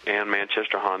Jim and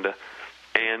Manchester Honda,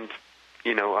 and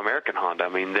American Honda. I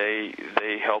mean,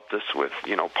 they helped us with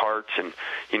parts and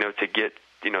to get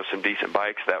some decent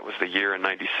bikes. That was the year in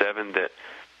 '97 that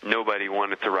nobody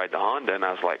wanted to ride the Honda, and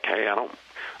I was like, hey,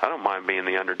 I don't mind being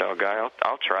the underdog guy.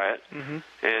 I'll try it.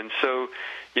 And so,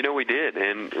 we did,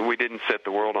 and we didn't set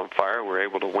the world on fire. We were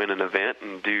able to win an event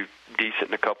and do decent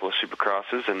in a couple of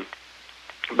Supercrosses,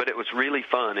 but it was really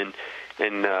fun. And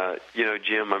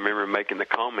Jim, I remember making the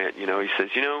comment. He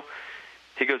says,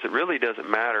 he goes, it really doesn't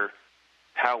matter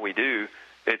how we do.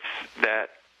 It's that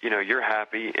you're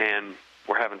happy and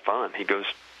we're having fun. He goes,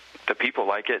 the people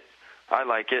like it, I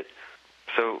like it.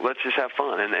 So let's just have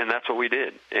fun, and that's what we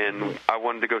did. And I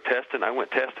wanted to go testing. I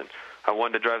went testing. I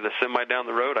wanted to drive the semi down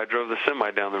the road. I drove the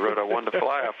semi down the road. I wanted to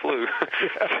fly. I flew.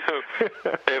 So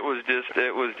it was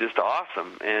just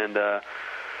awesome. And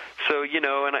so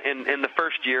and in the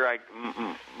first year, I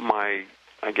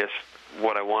guess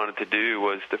what I wanted to do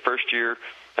was, the first year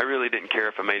I really didn't care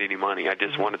if I made any money. I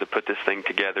just wanted to put this thing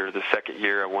together. The second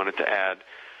year, I wanted to add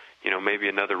maybe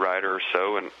another rider or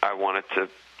so, and I wanted to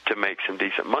make some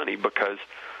decent money, because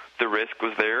the risk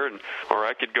was there, or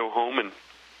I could go home and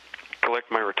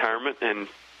collect my retirement and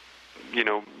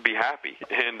be happy.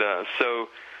 And so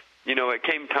it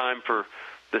came time for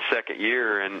the second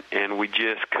year, and we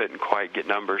just couldn't quite get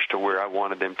numbers to where I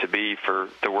wanted them to be for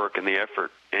the work and the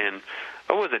effort. And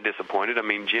I wasn't disappointed. I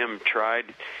mean, Jim tried.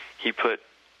 He put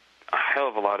a hell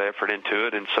of a lot of effort into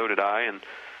it, and so did I,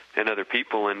 and other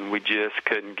people, and we just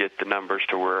couldn't get the numbers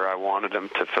to where I wanted them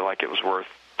to feel like it was worth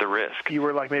the risk. You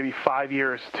were like maybe 5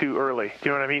 years too early. Do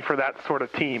you know what I mean? For that sort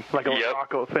of team, like a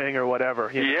Rocco thing or whatever.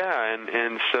 Yeah,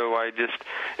 and so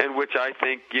which I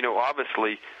think,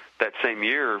 obviously that same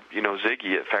year,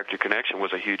 Ziggy at Factory Connection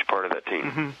was a huge part of that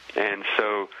team. And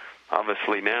so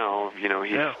obviously now,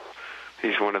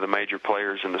 he's one of the major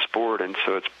players in the sport, and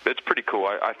so it's pretty cool.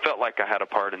 I felt like I had a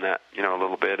part in that, a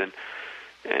little bit,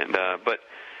 but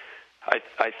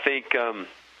I think I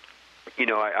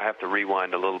have to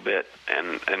rewind a little bit,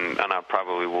 and I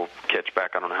probably will catch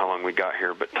back. I don't know how long we got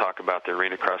here, but talk about the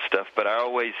arena cross stuff. But I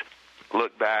always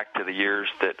look back to the year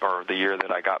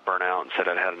that I got burnt out and said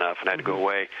I'd had enough and I had to go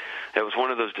away. It was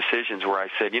one of those decisions where I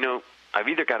said, I've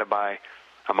either got to buy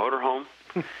a motorhome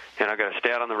and I've got to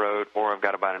stay out on the road, or I've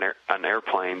got to buy an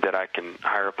airplane that I can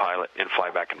hire a pilot and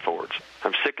fly back and forwards.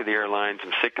 I'm sick of the airlines.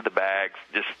 I'm sick of the bags.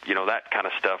 Just, that kind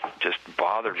of stuff just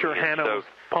bothered me. Sure, Hannah was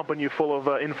pumping you full of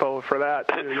info for that,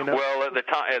 too, Well, at the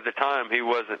time, he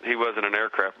wasn't an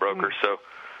aircraft broker, so...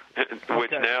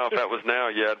 Which now, if that was now,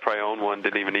 I'd probably own one,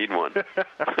 didn't even need one. But,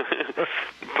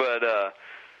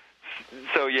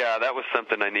 so yeah, that was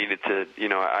something I needed to,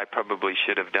 I probably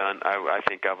should have done. I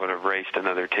think I would have raced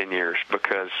another 10 years,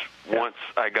 because once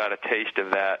I got a taste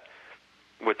of that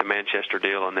with the Manchester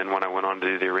deal, and then when I went on to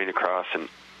do the arena cross and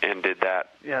did that,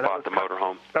 bought the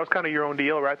motorhome. That was kind of your own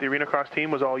deal, right? The arena cross team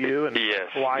was all you, and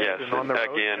Wyatt and on the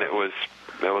road. Again,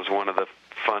 that was one of the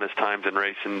funnest times in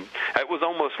racing. It was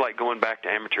almost like going back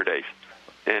to amateur days,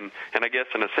 and I guess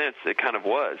in a sense it kind of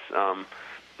was. A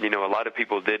lot of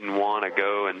people didn't want to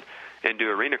go and do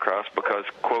arena cross because,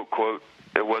 quote,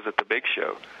 it wasn't the big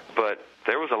show, but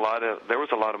there was a lot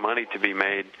of money to be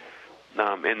made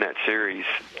in that series,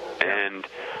 and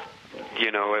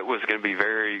it was going to be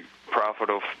very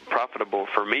profitable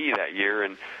for me that year,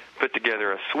 and put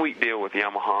together a sweet deal with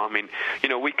Yamaha. I mean,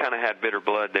 we kind of had bitter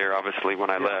blood there, obviously, when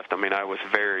I left. I mean, I was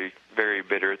very, very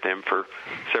bitter at them for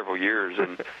several years,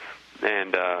 and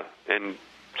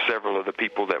several of the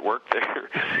people that worked there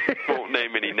won't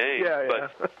name any names,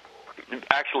 but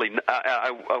actually,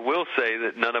 I will say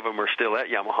that none of them are still at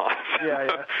Yamaha.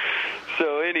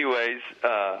 So, anyways,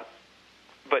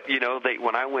 but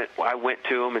when I went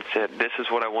to them and said, "This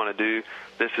is what I want to do.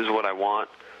 This is what I want."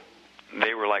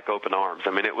 They were like open arms. I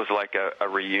mean, it was like a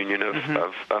reunion of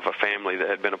a family that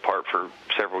had been apart for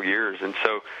several years, and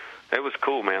so it was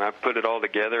cool, man. I put it all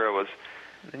together. I was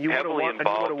heavily involved. And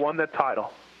you would have won that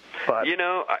title. But,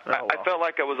 I felt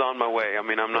like I was on my way. I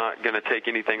mean, I'm not going to take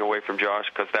anything away from Josh,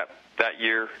 because that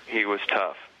year he was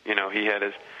tough. He had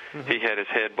his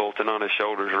head bolted on his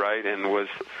shoulders, right, and was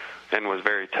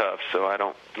very tough. So I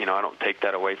don't take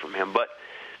that away from him. But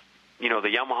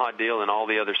the Yamaha deal and all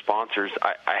the other sponsors,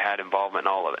 I had involvement in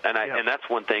all of it. And and that's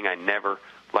one thing I never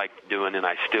liked doing, and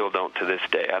I still don't to this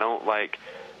day. I don't like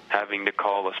having to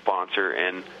call a sponsor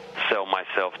and sell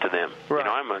myself to them. Right.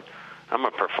 I'm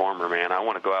a performer, man. I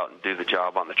want to go out and do the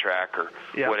job on the track or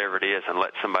whatever it is and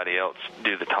let somebody else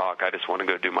do the talk. I just want to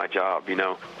go do my job,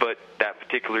 But that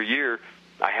particular year,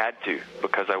 I had to,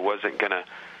 because I wasn't going to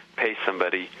pay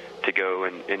somebody to go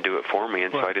and do it for me.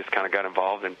 And so I just kind of got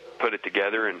involved and put it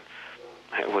together, and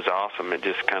it was awesome. It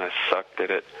just kind of sucked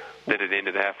that it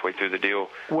ended halfway through the deal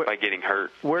by getting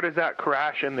hurt. Where does that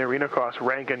crash in the arena cross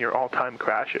rank in your all-time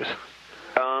crashes?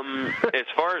 As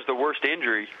far as the worst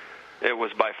injury, it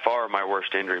was by far my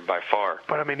worst injury, by far.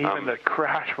 But, I mean, even the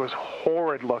crash was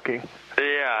horrid looking.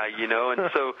 Yeah,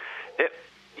 and so,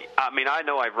 I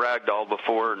know I've ragdolled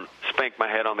before and spanked my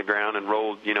head on the ground and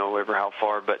rolled, ever how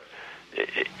far, but,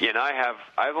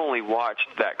 I've only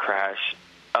watched that crash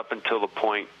up until the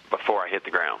point before I hit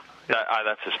the ground.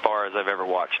 That's as far as I've ever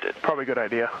watched it. Probably a good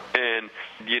idea. And,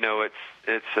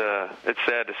 it's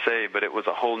sad to say, but it was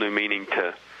a whole new meaning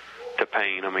to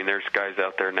pain. I mean, there's guys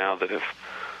out there now that have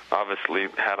obviously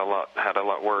had a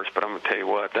lot worse, but I'm going to tell you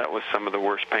what, that was some of the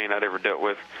worst pain I'd ever dealt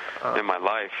with in my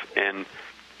life. And,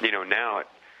 now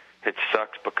it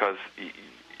sucks because,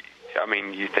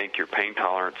 you think your pain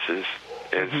tolerance is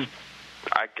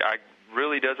I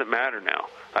really doesn't matter now.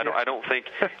 I don't think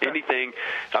anything.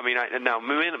 Now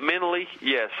mentally,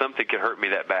 yes, something could hurt me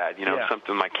that bad.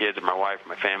 Something my kids or my wife, or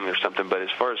my family, or something. But as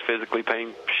far as physically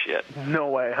pain, shit. No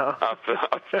way, huh?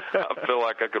 I feel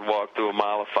like I could walk through a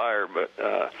mile of fire.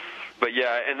 But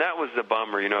yeah, and that was the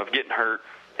bummer, of getting hurt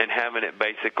and having it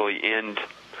basically end,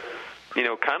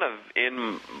 kind of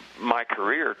in my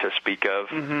career to speak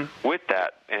of with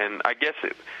that. And I guess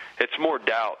it's more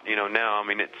doubt, now.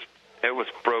 It was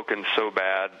broken so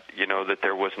bad, that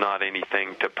there was not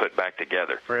anything to put back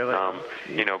together. Really?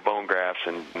 Bone grafts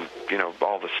and,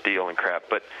 all the steel and crap.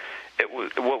 But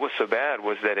what was so bad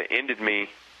was that it ended me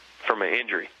from an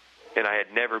injury. And I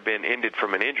had never been ended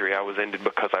from an injury. I was ended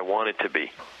because I wanted to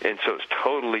be. And so it's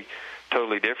totally,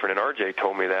 totally different. And RJ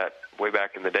told me that way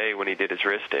back in the day when he did his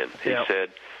wrist in. He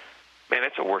said, man,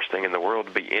 that's the worst thing in the world,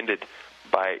 to be ended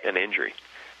by an injury.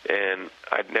 And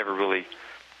I'd never really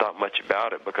thought much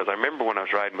about it, because I remember when I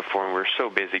was riding before and we were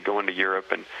so busy going to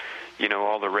Europe and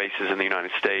all the races in the United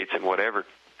States and whatever.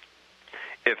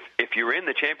 If you were in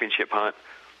the championship hunt,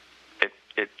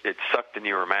 it sucked and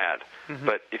you were mad.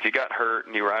 But if you got hurt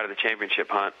and you were out of the championship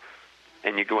hunt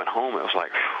and you went home, it was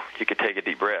like you could take a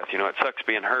deep breath. It sucks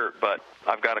being hurt, but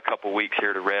I've got a couple weeks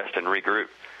here to rest and regroup.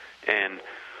 And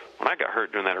when I got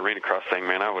hurt doing that arena cross thing,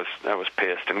 man, I was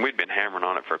pissed. And we'd been hammering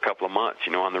on it for a couple of months,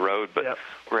 on the road, but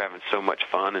we're having so much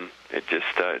fun, and it just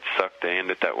it sucked to end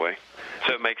it that way.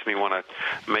 So it makes me want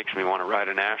to ride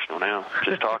a national now,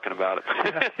 just talking about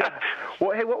it.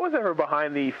 Well, hey, what was ever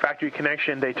behind the Factory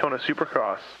Connection Daytona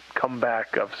Supercross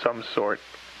comeback of some sort?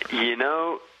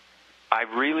 I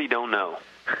really don't know.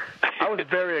 I was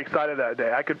very excited that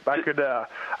day.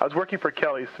 I was working for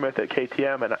Kelly Smith at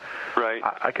KTM, and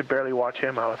I could barely watch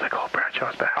him. I was like, oh,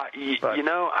 Bradshaw's back.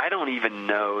 I don't even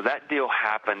know. That deal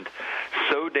happened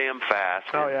so damn fast.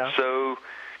 Oh, yeah. So,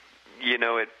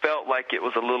 it felt like it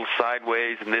was a little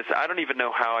sideways, and this, I don't even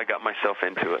know how I got myself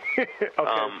into it.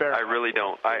 Okay, fair I really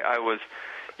don't. I was,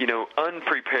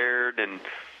 unprepared, and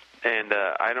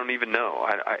I don't even know.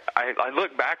 I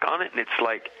look back on it, and it's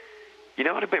like,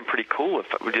 it would have been pretty cool if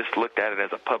we just looked at it as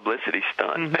a publicity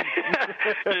stunt.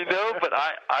 But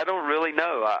I don't really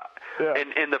know.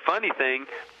 And the funny thing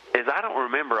is I don't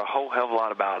remember a whole hell of a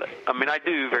lot about it. I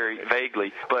do very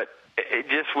vaguely, but it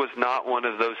just was not one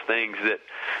of those things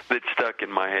that stuck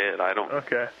in my head. I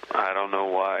don't know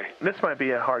why. This might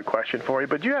be a hard question for you,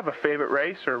 but do you have a favorite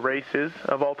race or races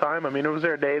of all time? Was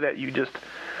there a day that you just...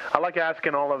 I like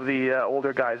asking all of the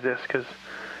older guys this, because...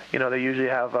 they usually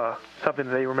have something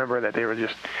that they remember that they were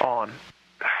just on.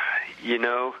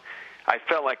 I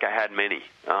felt like I had many.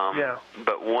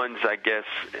 But ones, I guess,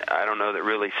 I don't know, that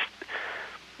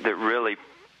really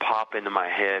pop into my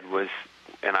head was,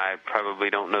 and I probably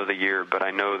don't know the year, but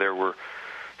I know there were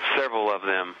several of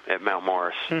them at Mount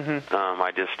Morris.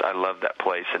 I love that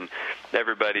place. And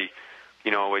everybody,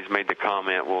 always made the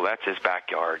comment, well, that's his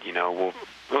backyard. Well,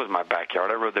 it was my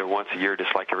backyard. I rode there once a year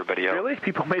just like everybody else. Really?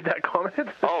 People made that comment?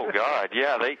 Oh, God,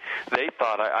 yeah. They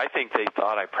thought, I think they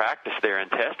thought I practiced there and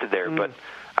tested there, but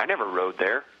I never rode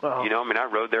there. I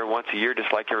rode there once a year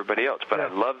just like everybody else. But I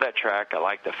love that track. I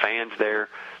like the fans there.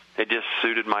 It just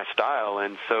suited my style.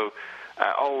 And so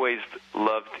I always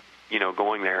loved,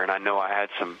 going there. And I know I had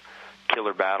some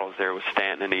killer battles there with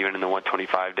Stanton, and even in the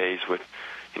 125 days with,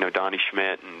 Donnie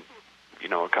Schmidt and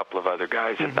a couple of other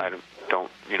guys that I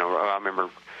don't, I remember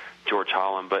George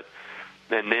Holland,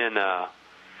 and then, a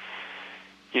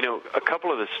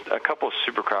couple of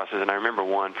Supercrosses, and I remember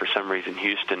one for some reason,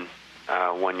 Houston,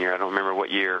 one year. I don't remember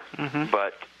what year,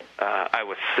 but I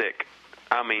was sick.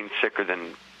 I mean, sicker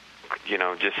than,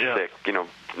 just sick.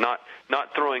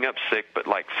 Not throwing up sick, but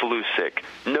like flu sick.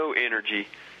 No energy.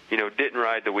 Didn't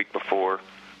ride the week before.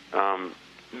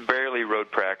 Barely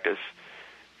rode practice,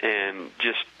 and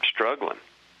just struggling.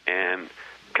 And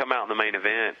come out in the main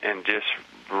event and just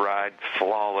ride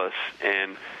flawless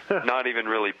and not even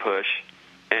really push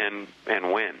and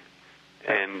win.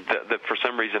 And for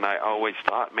some reason, I always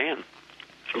thought, man,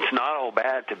 it's not all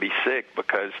bad to be sick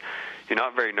because you're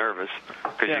not very nervous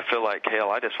because you feel like,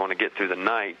 hell, I just want to get through the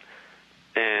night.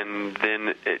 And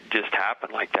then it just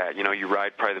happened like that. You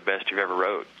ride probably the best you've ever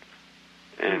rode.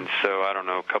 And so, I don't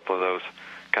know, a couple of those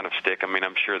kind of stick. I mean,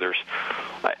 I'm sure there's,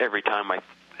 every time I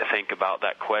think about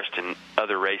that question,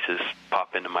 other races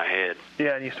pop into my head.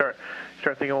 Yeah, and you start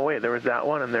thinking, well, wait, there was that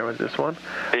one and there was this one.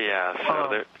 Yeah,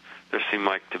 so there seem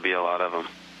like to be a lot of them.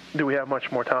 Do we have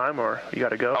much more time, or you got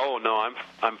to go? Oh no,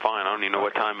 I'm fine. I don't even know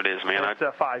what time it is, man.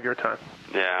 It's 5 your time.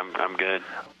 Yeah, I'm good.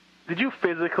 Did you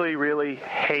physically really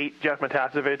hate Jeff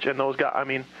Matasevich and those guys? I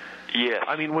mean, yes.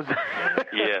 I mean, was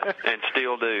yes, and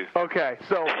still do. Okay,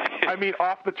 so I mean,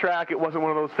 off the track, it wasn't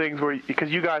one of those things where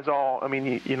because you guys all, I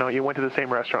mean, you went to the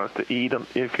same restaurants to eat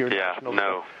if you're national.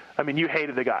 No. I mean, you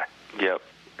hated the guy. Yep.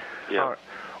 All right.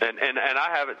 And I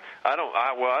haven't. I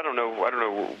don't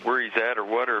know where he's at or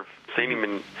what, or seen him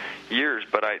in years.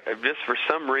 But I just for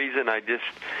some reason I just,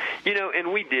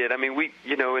 and we did. I mean, we,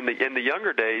 in the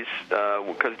younger days,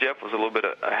 because Jeff was a little bit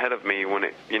ahead of me when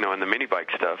it, in the mini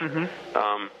bike stuff.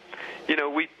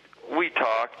 We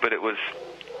talked, but it was,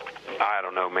 I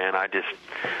don't know, man.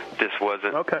 This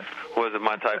wasn't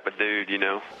my type of dude,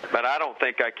 But I don't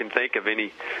think I can think of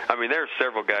any. I mean, there are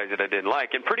several guys that I didn't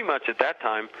like, and pretty much at that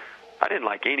time, I didn't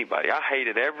like anybody. I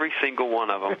hated every single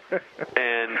one of them,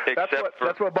 and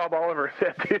that's what Bob Oliver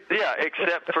said. Yeah,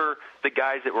 except for the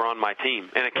guys that were on my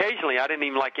team, and occasionally I didn't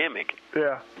even like Emig.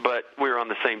 Yeah, but we were on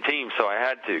the same team, so I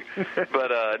had to.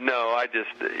 But no, I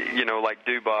just like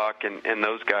Dubach and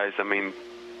those guys. I mean,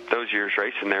 those years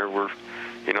racing there were.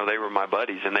 They were my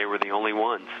buddies, and they were the only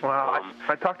ones. Wow.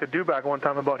 I talked to Dubach one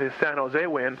time about his San Jose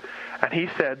win, and he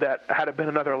said that had it been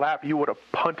another lap, you would have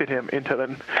punted him into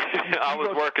the... I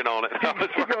was working on it.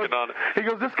 He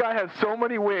goes, this guy has so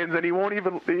many wins, and he won't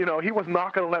even, he was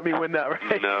not going to let me win that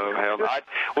race. No, hell no.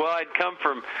 I'd come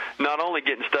from not only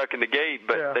getting stuck in the gate,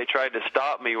 but they tried to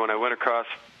stop me when I went across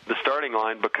the starting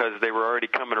line because they were already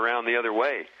coming around the other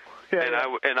way. Yeah,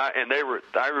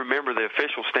 I remember the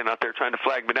officials standing out there trying to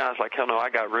flag me down. I was like, hell no, I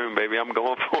got room, baby. I'm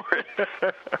going for it.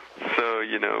 So,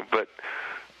 but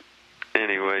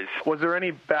anyways. Was there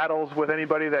any battles with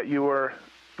anybody that you were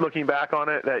looking back on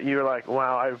it that you were like,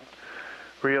 wow, I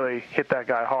really hit that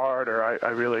guy hard, or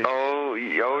I really... Oh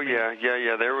yeah.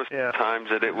 There was times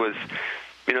that it was,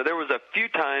 there was a few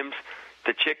times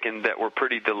the chicken that were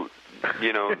pretty,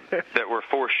 that were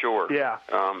for sure. Yeah.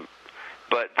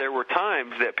 But there were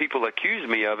times that people accused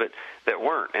me of it that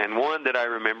weren't. And one that I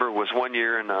remember was one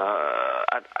year in,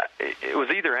 it was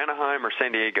either Anaheim or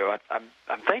San Diego.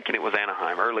 I'm thinking it was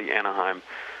Anaheim, early Anaheim,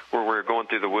 where we were going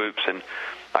through the whoops. And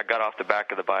I got off the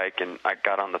back of the bike, and I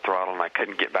got on the throttle, and I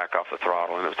couldn't get back off the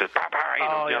throttle. And it was just,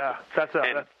 yeah.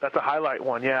 That's a highlight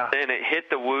one, yeah. And it hit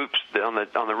the whoops on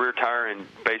the rear tire and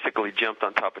basically jumped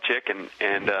on top of Chicken.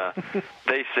 And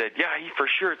they said, yeah, he for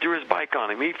sure threw his bike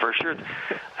on him. He for sure.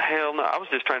 Hell no. I was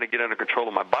just trying to get under control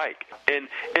of my bike. And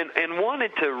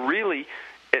wanted to really,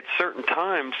 at certain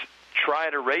times, try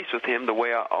to race with him the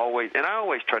way I always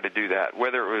tried to do that,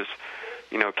 whether it was,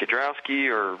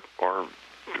 Kiedrowski or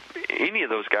any of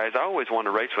those guys. I always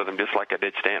wanted to race with them just like I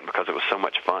did Stanton because it was so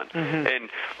much fun. And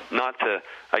not to,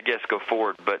 I guess, go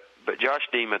forward, but Josh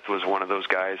Demuth was one of those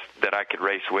guys that I could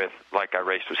race with like I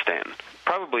raced with Stanton.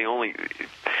 Probably only,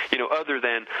 other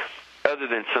than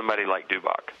somebody like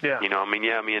Dubach. Yeah.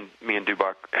 Me and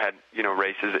Dubach had,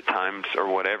 races at times or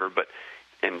whatever,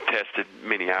 and tested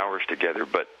many hours together.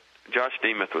 But Josh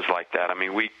Demuth was like that. I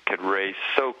mean, we could race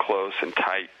so close and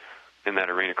tight in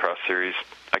that Arena Cross Series.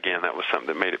 Again, that was something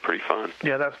that made it pretty fun.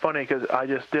 Yeah, that's funny because I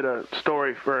just did a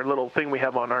story for a little thing we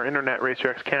have on our internet,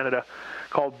 RacerX Canada,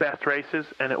 called Best Races,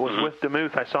 and it was with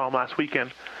Demuth. I saw him last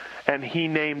weekend, and he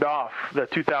named off the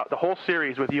whole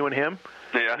series with you and him.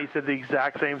 Yeah. And he said the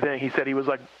exact same thing. He said he was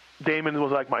like, Damon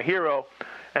was like my hero,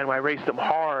 and I raced him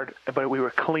hard, but we were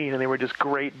clean, and they were just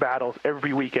great battles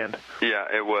every weekend. Yeah,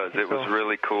 it was. It was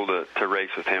really cool to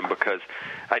race with him because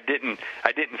I didn't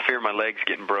fear my legs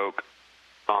getting broke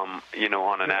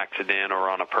on an accident or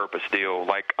on a purpose deal,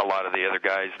 like a lot of the other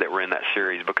guys that were in that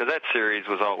series, because that series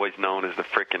was always known as the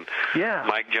frickin'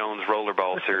 Mike Jones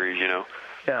rollerball series,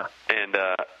 Yeah. And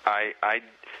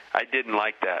I didn't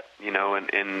like that,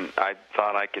 and I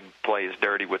thought I could play as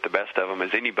dirty with the best of them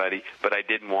as anybody, but I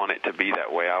didn't want it to be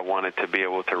that way. I wanted to be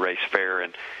able to race fair,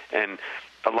 and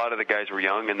a lot of the guys were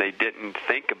young, and they didn't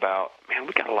think about, man,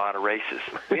 we got a lot of races.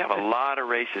 We have a lot of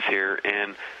races here,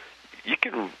 and you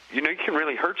can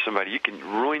really hurt somebody. You can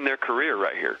ruin their career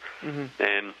right here.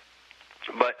 Mm-hmm.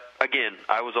 But again,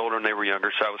 I was older and they were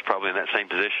younger, so I was probably in that same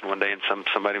position one day, and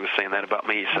somebody was saying that about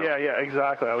me. So. Yeah,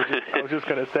 exactly. I was just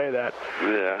going to say that.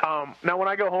 Yeah. Now, when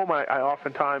I go home, I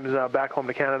oftentimes back home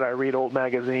to Canada, I read old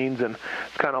magazines, and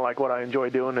it's kind of like what I enjoy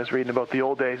doing is reading about the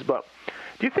old days. But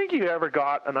do you think you ever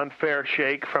got an unfair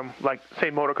shake from, like,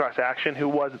 say, Motocross Action, who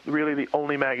was really the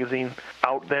only magazine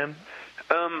out then?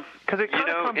 Because it kind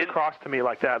of comes across to me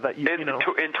like that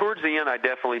And towards the end, I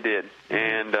definitely did,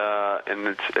 and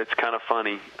it's kind of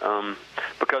funny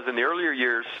because in the earlier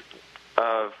years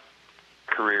of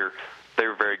career, they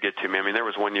were very good to me. I mean, there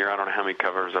was one year, I don't know how many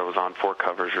covers I was on, 4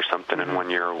 covers or something in 1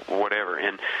 year or whatever,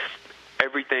 and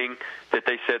everything that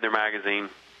they said in their magazine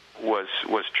was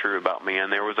true about me.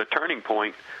 And there was a turning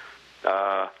point,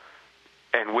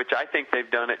 and which I think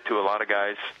they've done it to a lot of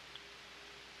guys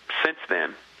since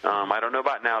then. I don't know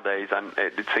about nowadays.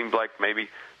 It seems like maybe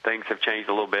things have changed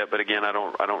a little bit, but again, I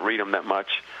don't read them that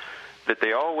much. That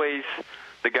they always,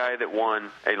 the guy that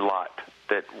won a lot,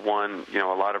 that won a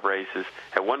lot of races,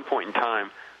 at one point in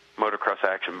time, Motocross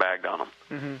Action bagged on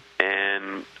them,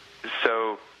 and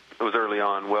so it was early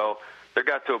on. Well, there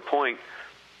got to a point,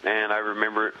 and I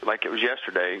remember it like it was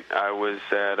yesterday. I was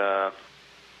at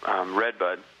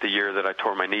Redbud the year that I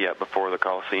tore my knee up before the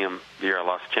Coliseum, the year I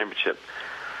lost the championship.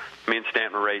 Me and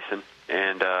Stanton were racing,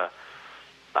 and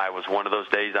I was one of those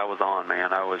days I was on,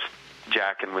 man. I was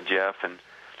jacking with Jeff,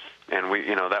 and we,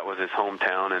 that was his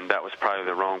hometown, and that was probably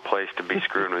the wrong place to be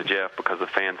screwing with Jeff because the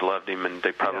fans loved him, and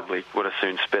they probably would have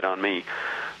soon spit on me.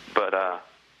 But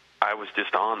I was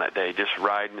just on that day, just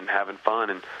riding and having fun,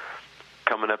 and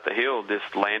coming up the hill,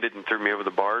 just landed and threw me over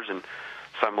the bars, and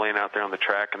so I'm laying out there on the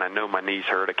track, and I know my knees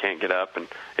hurt. I can't get up, and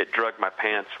it drug my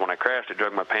pants. When I crashed, it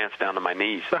drug my pants down to my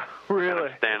knees. Really?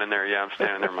 I'm standing there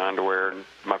in my underwear and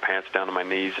my pants down to my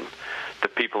knees, and the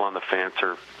people on the fence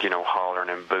are, hollering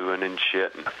and booing and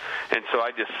shit. And so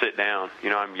I just sit down.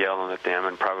 I'm yelling at them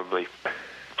and probably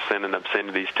sending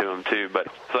obscenities to them too. But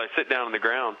so I sit down on the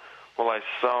ground. Well, I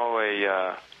saw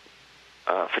a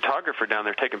photographer down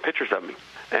there taking pictures of me,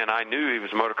 and I knew he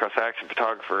was a Motocross Action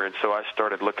photographer, and so I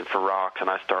started looking for rocks, and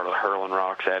I started hurling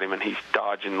rocks at him, and he's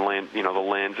dodging the lens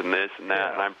and this and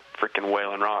that, and I'm freaking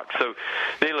wailing rocks. So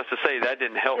needless to say, that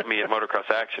didn't help me at Motocross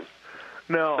Action.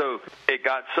 No. So it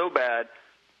got so bad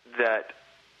that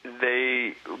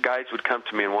guys would come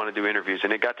to me and want to do interviews,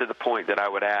 and it got to the point that I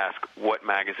would ask, what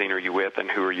magazine are you with and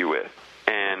who are you with?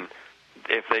 And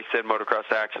if they said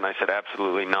Motocross Action, I said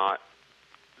absolutely not.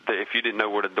 If you didn't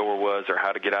know where the door was or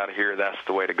how to get out of here, that's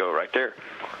the way to go right there.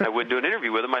 I wouldn't do an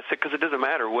interview with them. I said, because it doesn't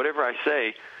matter. Whatever I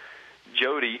say,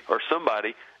 Jody or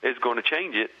somebody is going to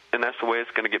change it, and that's the way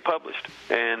it's going to get published.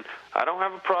 And I don't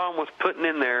have a problem with putting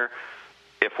in there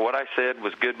if what I said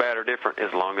was good, bad, or different,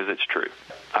 as long as it's true.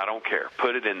 I don't care.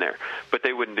 Put it in there. But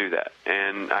they wouldn't do that.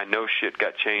 And I know shit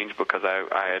got changed because I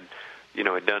had,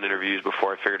 had done interviews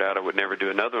before I figured out I would never do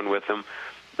another one with them,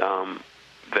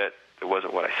 that it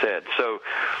wasn't what I said. So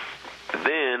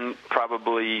then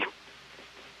probably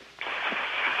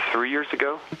 4 years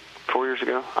ago,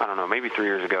 I don't know, maybe 3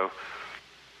 years ago,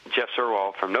 Jeff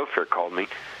Serwall from No Fear called me,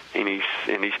 and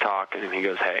he's talking, and he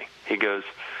goes,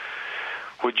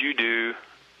 would you do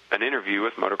an interview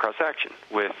with Motocross Action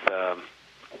with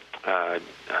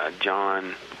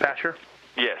John Basher?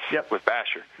 Yes, with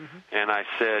Basher. Mm-hmm. And I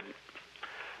said,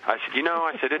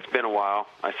 it's been a while.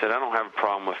 I said, I don't have a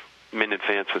problem with mending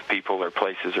fence with people or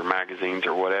places or magazines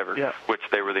or whatever, which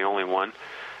they were the only one.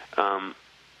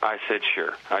 I said,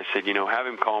 sure. I said, have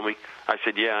him call me. I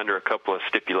said, yeah, under a couple of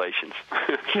stipulations.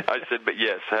 I said, but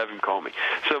yes, have him call me.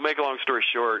 So make a long story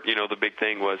short, the big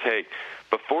thing was, hey,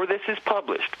 before this is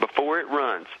published, before it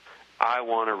runs, I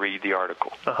want to read the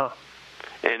article. Uh-huh.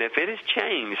 And if it has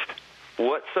changed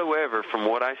whatsoever from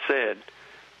what I said,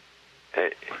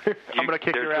 I'm going to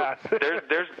kick your ass.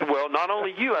 Well, not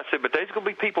only you, I said, but there's going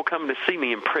to be people coming to see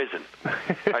me in prison.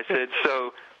 I said,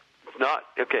 so not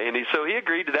okay. And so he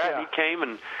agreed to that. Yeah. He came,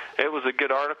 and it was a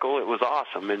good article. It was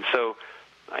awesome. And so,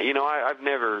 I've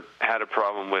never had a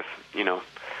problem with,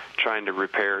 trying to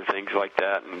repair things like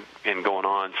that and going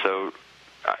on. So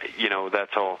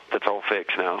that's all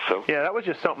fixed now. So yeah, that was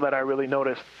just something that I really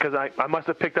noticed, because I must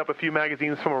have picked up a few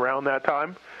magazines from around that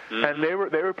time, and they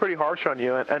were pretty harsh on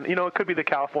you, and it could be the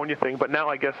California thing, but now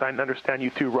I guess I understand you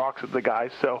threw rocks at the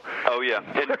guys. So oh yeah,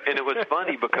 and it was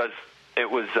funny because it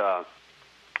was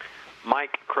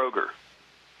Mike Kroger,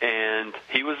 and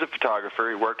he was a photographer.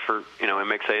 He worked for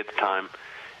MXA at the time,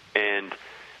 and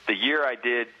the year I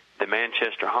did the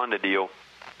Manchester Honda deal,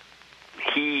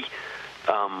 he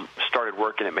started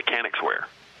working at Mechanics Wear,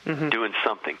 doing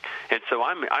something. And so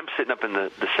I'm sitting up in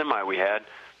the semi we had,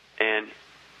 and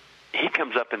he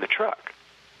comes up in the truck,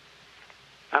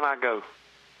 and I'm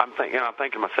thinking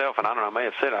to myself, and I don't know, I may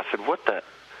have said, I said, what the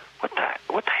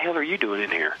hell are you doing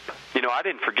in here? I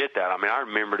didn't forget that. I mean, I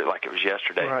remembered it like it was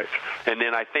yesterday. Right. And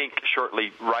then I think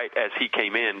shortly, right as he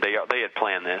came in, they had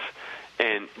planned this,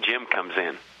 and Jim comes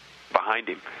in behind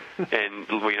him, and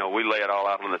we lay it all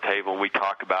out on the table, and we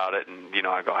talk about it, and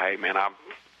I go, hey man,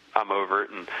 I'm over it,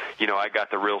 and I got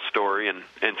the real story, and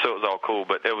so it was all cool.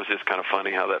 But it was just kind of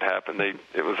funny how that happened.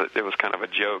 It was kind of a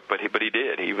joke, but he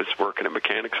did. He was working at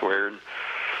Mechanics Wear, and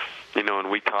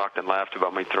and we talked and laughed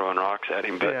about me throwing rocks at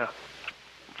him. But yeah.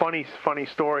 Funny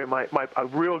story. A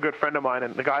real good friend of mine,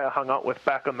 and the guy I hung out with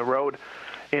back on the road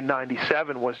in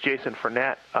 '97 was Jason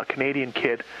Fournette, a Canadian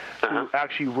kid who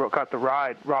actually got the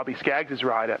ride, Robbie Skaggs'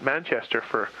 ride at Manchester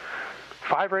for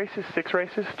 6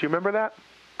 races. Do you remember that?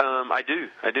 I do.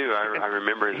 I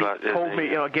remember his last. He told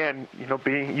me, again,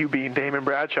 being Damon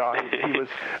Bradshaw, he was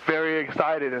very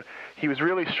excited, and he was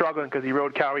really struggling because he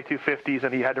rode Cowie 250s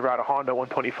and he had to ride a Honda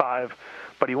 125,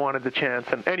 but he wanted the chance.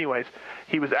 And anyways,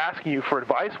 he was asking you for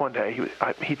advice one day.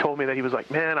 He told me that he was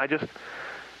like, man, I just,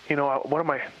 what am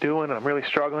I doing? And I'm really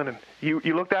struggling. And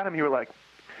you looked at him, you were like,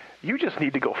 you just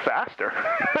need to go faster.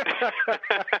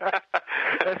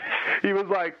 He was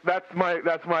like, that's my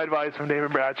advice from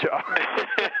Damon Bradshaw.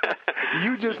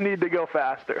 You just need to go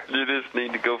faster. You just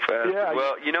need to go faster. Yeah.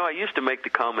 Well, I used to make the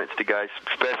comments to guys,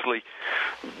 especially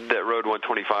that rode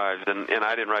 125s, and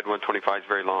I didn't ride 125s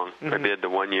very long. I did the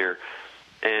 1 year.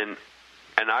 And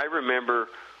I remember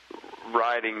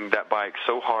riding that bike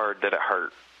so hard that it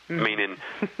hurt. Meaning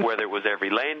whether it was every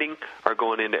landing or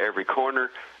going into every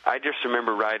corner, I just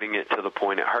remember riding it to the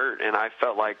point it hurt, and I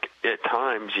felt like at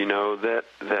times, that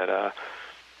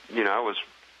I was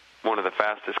one of the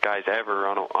fastest guys ever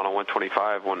on a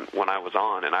 125 when I was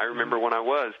on. And I remember when I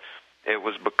was, it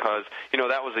was because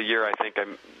that was a year I think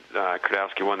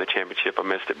Kudowski won the championship. I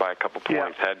missed it by a couple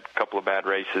points, had a couple of bad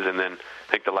races, and then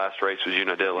I think the last race was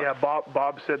Unadilla. Yeah,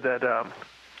 Bob said that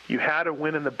you had a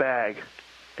win in the bag,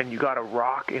 and you got a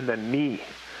rock in the knee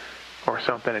or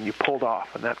something, and you pulled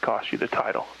off, and that cost you the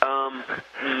title.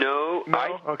 No.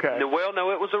 Okay. Well,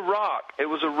 no, it was a rock. It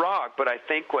was a rock, but I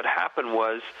think what happened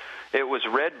was it was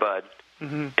Redbud,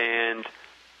 and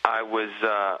I was,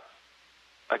 I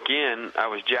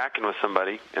was jacking with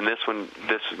somebody, and this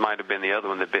might have been the other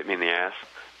one that bit me in the ass.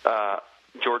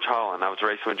 George Holland. I was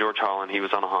racing with George Holland. He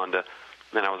was on a Honda,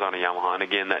 and I was on a Yamaha. And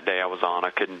again, that day I was on.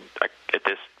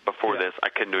 Before this, I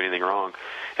couldn't do anything wrong.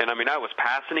 And I mean, I was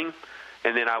passing him,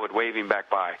 and then I would wave him back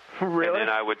by. Really? And then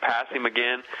I would pass him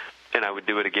again, and I would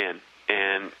do it again.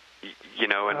 And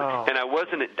and I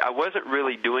wasn't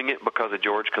really doing it because of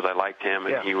George, because I liked him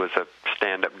and he was a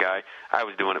stand-up guy. I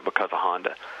was doing it because of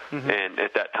Honda. And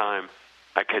at that time,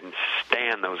 I couldn't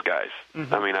stand those guys.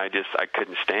 I mean, I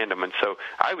couldn't stand them. And so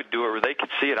I would do it where they could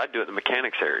see it. I'd do it in the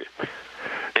mechanics area.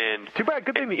 And too bad.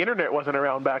 Good thing the internet wasn't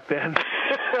around back then.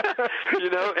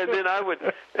 And then I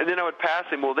would pass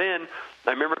him. Well, then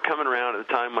I remember coming around at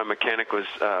the time. My mechanic was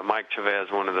Mike Chavez,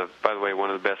 one of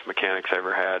the best mechanics I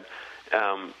ever had.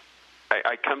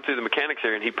 I come through the mechanics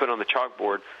area, and he put on the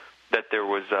chalkboard that there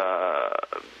was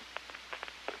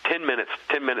 10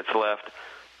 minutes left,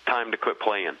 time to quit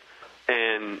playing.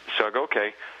 And so I go,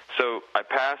 okay. So I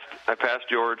passed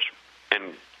George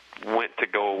and went to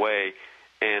go away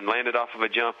and landed off of a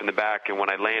jump in the back. And when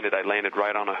I landed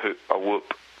right on a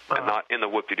whoop, and not in the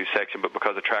whoop-de-doo section, but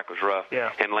because the track was rough,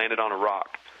 and landed on a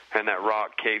rock. And that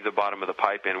rock caved the bottom of the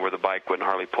pipe in where the bike wouldn't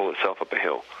hardly pull itself up a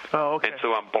hill. Oh, okay. And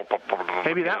so I'm...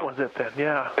 Maybe that was it then,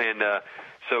 yeah. And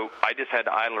so I just had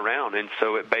to idle around, and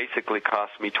so it basically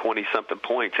cost me 20-something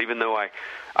points, even though I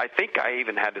think I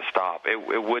even had to stop.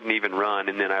 It wouldn't even run,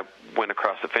 and then I went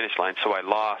across the finish line, so I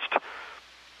lost,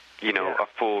 a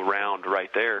full round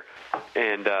right there.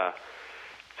 And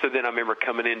so then I remember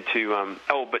coming into...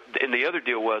 and the other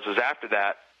deal was after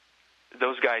that,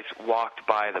 those guys walked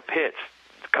by the pits.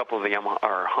 A couple of the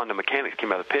Honda mechanics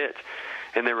came out of the pits,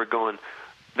 and they were going...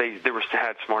 They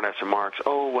had smart-ass remarks.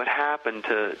 Oh, what happened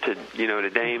to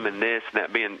Damon this and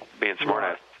that, being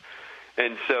smart-ass.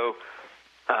 And so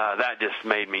that just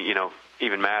made me,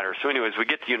 even madder. So anyways, we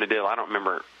get to Unadilla. I don't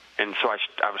remember. And so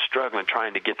I was struggling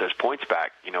trying to get those points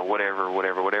back, whatever.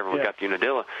 We got to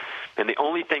Unadilla. And the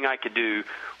only thing I could do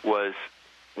was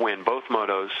win both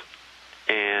motos,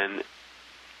 and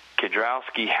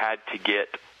Kiedrowski had to get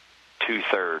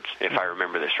 2/3, if I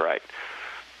remember this right.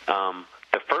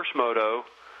 The first moto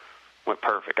went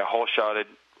perfect. I hole-shotted,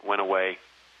 went away.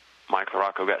 Mike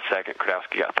LaRocco got second.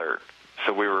 Kiedrowski got third.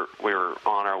 So we were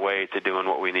on our way to doing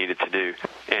what we needed to do.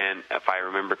 And if I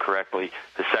remember correctly,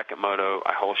 the second moto,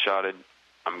 I hole-shotted,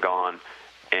 I'm gone,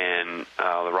 and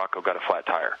LaRocco got a flat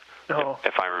tire. Oh.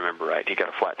 If I remember right, he got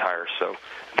a flat tire. So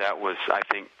that was, I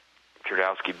think,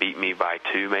 Kiedrowski beat me by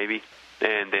 2 maybe.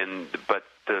 And then, but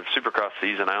the Supercross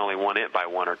season, I only won it by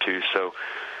 1 or 2. So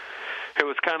it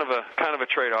was kind of a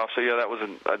trade-off. So yeah, that was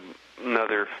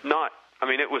another.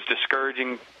 It was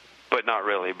discouraging, but not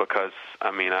really, because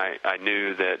I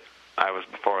knew that I was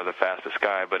far the fastest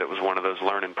guy, but it was one of those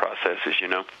learning processes,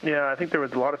 Yeah, I think there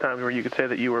was a lot of times where you could say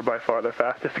that you were by far the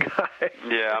fastest guy.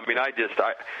 Yeah, but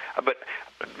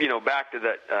back to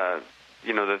that,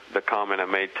 the comment I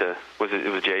made it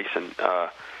was Jason. I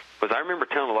remember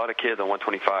telling a lot of kids on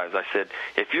 125s, I said,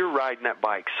 if you're riding that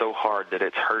bike so hard that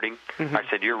it's hurting, I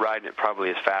said, you're riding it probably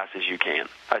as fast as you can.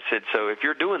 I said, so if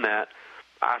you're doing that,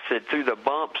 I said, through the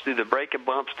bumps, through the braking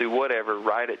bumps, through whatever,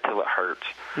 ride it till it hurts.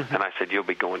 And I said, you'll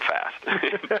be going fast.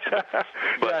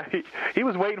 But, yeah, he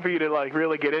was waiting for you to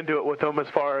really get into it with him as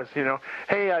far as,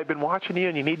 hey, I've been watching you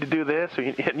and you need to do this,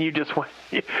 and you just went,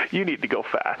 you need to go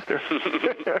faster.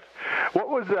 What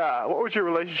was your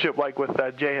relationship like with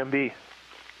JMB?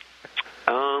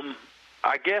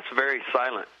 I guess very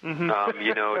silent. Didn't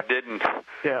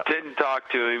talk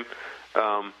to him.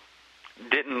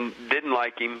 Didn't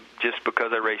like him just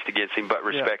because I raced against him, but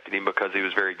respected him because he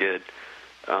was very good.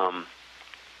 And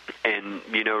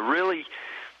really,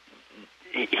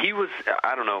 he was.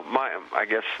 I don't know. I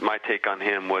guess my take on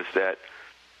him was that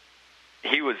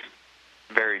he was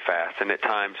very fast, and at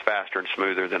times faster and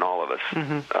smoother than all of us.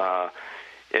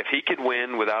 If he could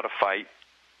win without a fight,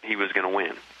 he was going to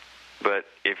win. But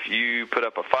if you put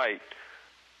up a fight,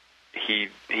 he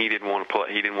didn't want to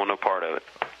play. He didn't want no part of it.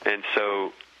 And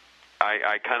so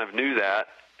I kind of knew that,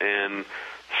 and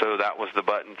so that was the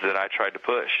buttons that I tried to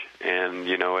push. And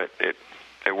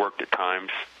it worked at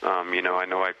times. I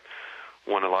know I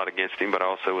won a lot against him, but I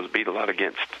also was beat a lot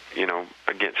against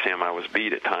him. I was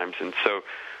beat at times, and so.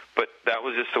 But that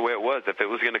was just the way it was. If it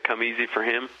was going to come easy for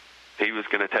him, he was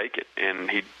going to take it, and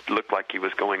he looked like he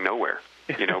was going nowhere.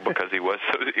 Because he was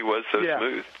so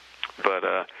smooth. But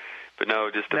no,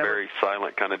 just a very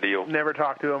silent kind of deal. Never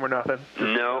talked to him or nothing.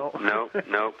 No.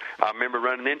 I remember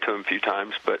running into him a few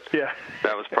times, but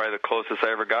that was probably the closest I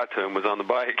ever got to him was on the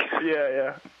bike.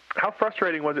 Yeah. How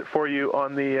frustrating was it for you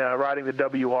on the riding the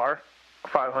WR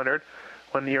 500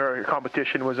 when your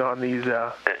competition was on these,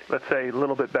 let's say, a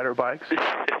little bit better bikes? It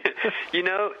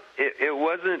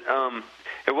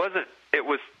wasn't. It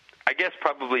was. I guess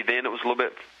probably then it was a little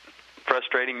bit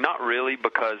frustrating. Not really,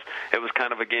 because it was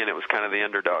kind of the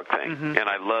underdog thing, and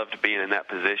I loved being in that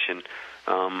position.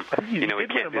 I think you did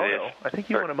win a moto. I think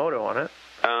you won a moto on it.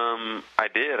 I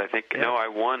did. I think I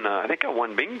won. I think I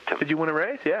won Binghamton. Did you win a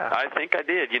race? Yeah. I think I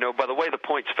did. By the way the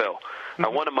points fell, I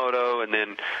won a moto and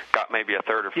then got maybe a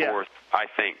third or fourth. I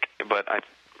think, but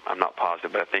I'm not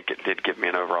positive. But I think it did give me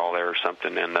an overall there or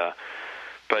something. And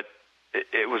but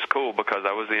it was cool because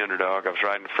I was the underdog. I was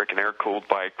riding a freaking air-cooled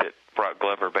bike that Brock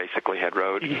Glover basically had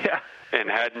rode. Yeah. And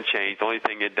hadn't changed. The only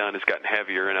thing it had done is gotten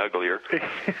heavier and uglier.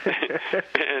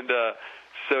 And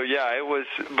so yeah, it was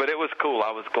cool.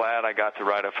 I was glad I got to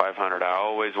ride a 500. I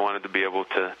always wanted to be able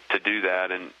to do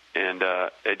that, and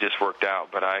it just worked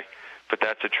out. But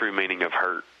that's a true meaning of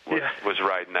hurt was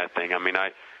riding that thing.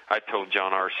 I told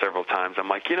John R. several times, I'm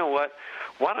like, you know what?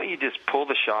 Why don't you just pull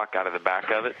the shock out of the back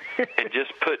of it and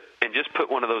just put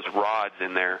one of those rods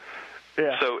in there.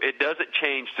 Yeah. So it doesn't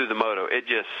change through the moto. It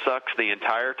just sucks the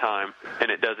entire time, and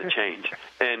it doesn't change.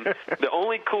 And the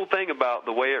only cool thing about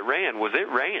the way it ran was it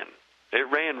ran. It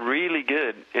ran really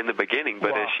good in the beginning,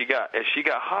 but as she got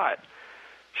hot,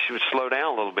 she would slow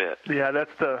down a little bit. Yeah,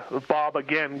 that's the Bob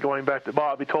again. Going back to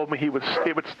Bob, he told me it would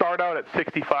start out at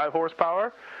 65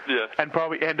 horsepower, and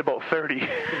probably end about 30.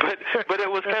 But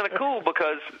it was kind of cool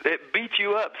because it beat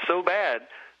you up so bad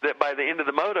that by the end of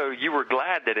the moto, you were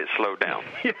glad that it slowed down.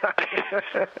 Yeah.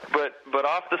 but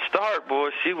off the start, boy,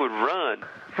 she would run.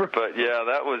 But yeah,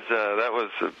 that was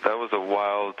a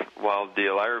wild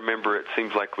deal. I remember it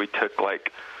seems like we took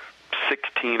like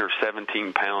 16 or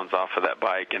 17 pounds off of that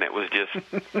bike, and it was just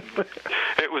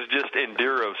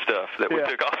enduro stuff that we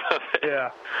took off of it.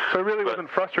 Yeah. So it really wasn't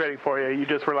frustrating for you. You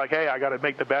just were like, hey, I got to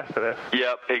make the best of this.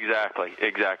 Yep, exactly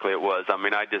it was. I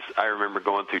mean, I remember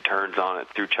going through turns on it,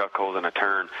 through chuck holes in a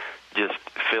turn, just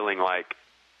feeling like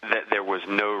that there was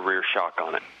no rear shock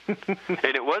on it.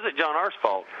 And it wasn't John R.'s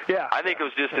fault. Yeah. I think it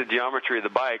was just the geometry of the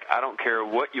bike. I don't care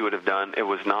what you would have done, it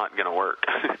was not going to work.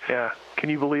 Yeah. Can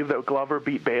you believe that Glover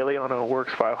beat Bailey on a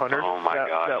Works 500? Oh, my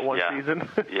gosh. That one season?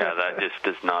 Yeah, that just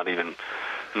does not even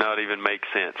make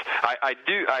sense. I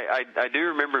do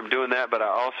remember him doing that, but I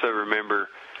also remember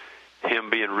him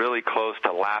being really close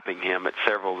to lapping him at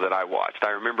several that I watched.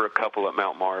 I remember a couple at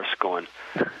Mount Morris going,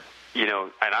 and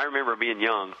I remember being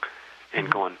young and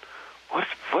going,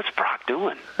 what's Brock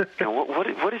doing?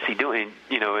 What is he doing?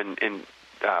 And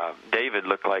David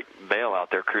looked like Bale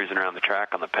out there cruising around the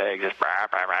track on the peg, just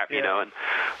and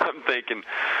I'm thinking,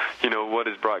 what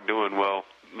is Brock doing? Well,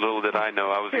 little did I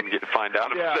know I was going to get to find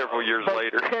out several years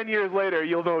later. 10 years later,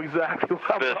 you'll know exactly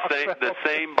what the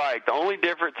same bike. The only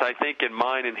difference, I think, in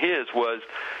mine and his was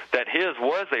that his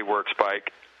was a Works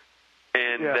bike,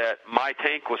 and that my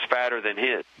tank was fatter than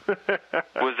his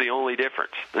was the only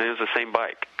difference. And it was the same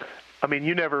bike. I mean,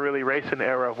 you never really raced an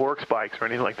era of Works bikes or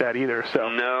anything like that either. So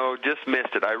no, just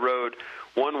missed it. I rode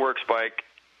one Works bike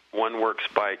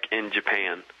in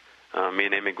Japan. Me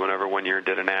and Amy went over one year and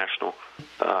did a national.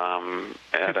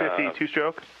 At 250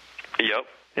 two-stroke?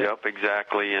 Yep,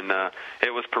 exactly. And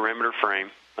it was perimeter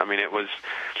frame. I mean, it was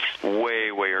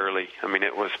way, way early. I mean,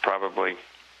 it was probably,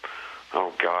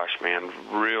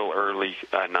 real early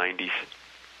 90s,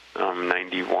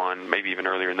 91, maybe even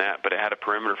earlier than that. But it had a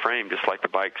perimeter frame just like the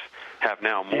bikes have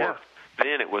now.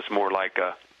 Then it was more like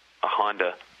a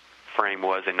Honda frame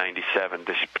was in 97,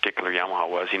 this particular Yamaha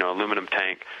was. Aluminum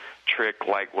tank, trick,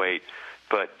 lightweight,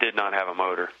 but did not have a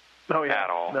motor at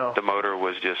all. No. The motor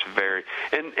was just very...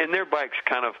 And their bikes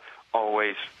kind of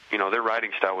always... their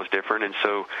riding style was different, and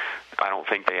so I don't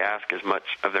think they ask as much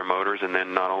of their motors. And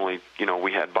then not only,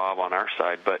 we had Bob on our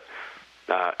side, but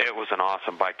it was an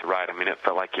awesome bike to ride. I mean, it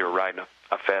felt like you were riding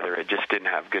a feather. It just didn't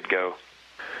have good go.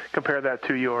 Compare that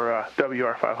to your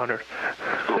WR500.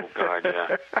 Oh, God,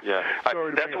 yeah.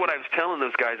 That's what I was telling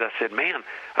those guys. I said,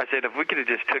 if we could have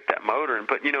just took that motor and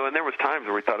put, and there was times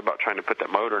where we thought about trying to put that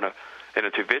motor in a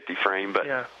 250 frame, but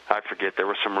I forget, there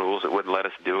were some rules that wouldn't let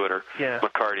us do it, or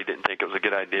McCarty didn't think it was a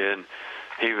good idea, and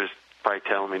he was probably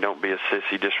telling me, don't be a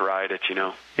sissy, just ride it,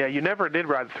 Yeah, you never did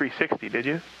ride the 360, did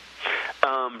you?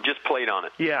 Just played on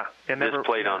it. Yeah. And just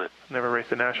played on it. Never raced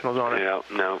the Nationals on it. Yeah,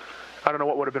 no. I don't know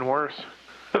what would have been worse.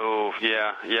 Oh,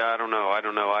 yeah, I don't know.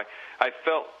 I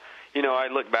felt, I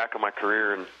look back on my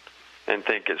career and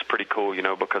think it's pretty cool,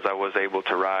 because I was able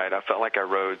to ride. I felt like I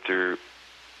rode through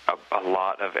a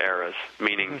lot of eras,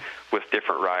 meaning with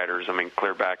different riders. I mean,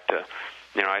 clear back to,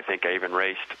 I think I even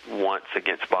raced once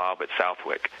against Bob at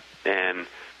Southwick. And,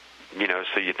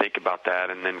 so you think about that,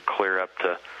 and then clear up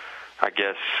to, I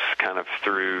guess, kind of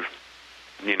through,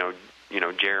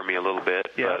 Jeremy a little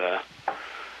bit. Yeah. But,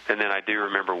 and then I do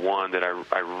remember one that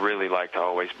I really like to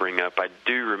always bring up. I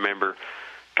do remember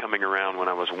coming around when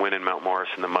I was winning Mount Morris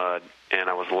in the mud, and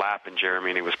I was lapping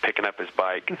Jeremy, and he was picking up his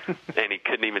bike, and he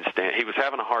couldn't even stand. He was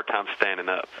having a hard time standing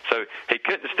up. So he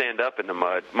couldn't stand up in the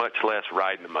mud, much less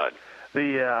ride in the mud.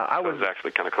 I was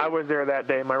actually kind of cool. I was there that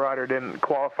day. My rider didn't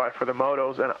qualify for the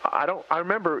motos, and I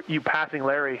remember you passing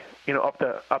Larry, up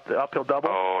the uphill double.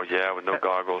 Oh yeah, with no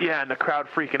goggles. Yeah, and the crowd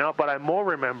freaking out. But I more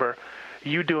remember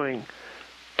you doing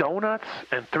donuts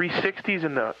and 360s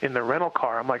in the rental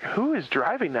car. I'm like, who is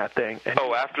driving that thing? And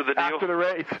after the deal? After the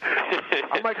race.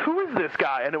 I'm like, who is this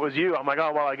guy? And it was you. I'm like,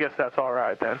 oh, well, I guess that's all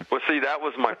right then. Well, see, that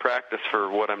was my practice for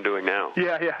what I'm doing now.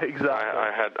 Yeah, exactly.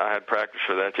 I had practice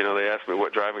for that. They asked me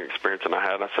what driving experience and I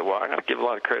had. I said, well, I got to give a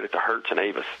lot of credit to Hertz and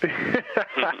Avis.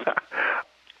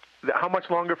 How much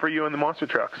longer for you in the monster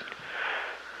trucks?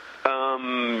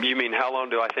 You mean how long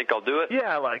do I think I'll do it?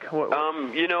 Yeah, like what?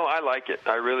 I like it.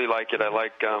 I really like it. I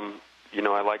like,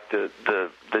 I like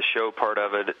the show part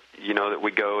of it. That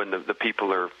we go and the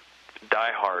people are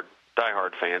diehard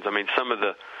fans. I mean, some of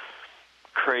the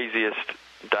craziest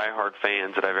diehard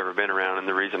fans that I've ever been around. And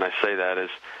the reason I say that is,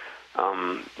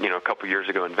 a couple years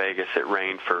ago in Vegas, it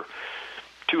rained for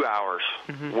 2 hours,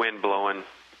 wind blowing,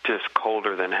 just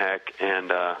colder than heck, and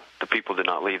the people did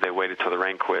not leave. They waited till the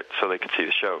rain quit so they could see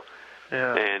the show.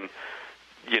 Yeah. And,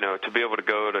 to be able to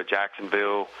go to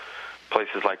Jacksonville,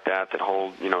 places like that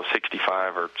hold,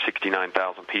 65 or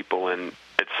 69,000 people, and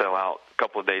it sell out a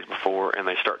couple of days before, and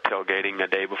they start tailgating a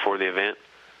day before the event,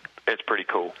 it's pretty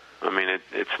cool. I mean,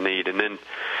 it's neat. And then,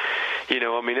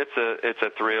 I mean, it's a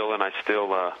thrill, and I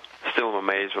still am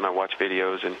amazed when I watch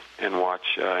videos and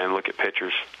watch and look at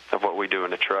pictures of what we do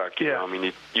in the truck. You know, I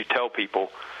mean, you tell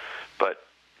people, but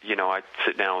I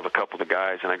sit down with a couple of the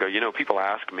guys and I go, people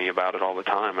ask me about it all the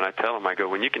time, and I tell them, I go,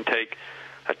 when you can take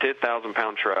a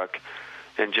 10,000-pound truck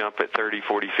and jump at 30,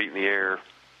 40 feet in the air,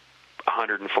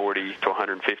 140 to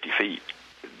 150 feet,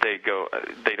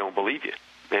 they don't believe you.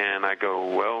 And I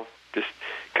go, well, just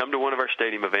come to one of our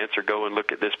stadium events or go and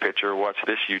look at this picture or watch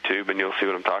this YouTube, and you'll see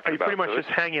what I'm talking about. Are you pretty much just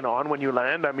hanging on when you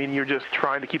land? I mean, you're just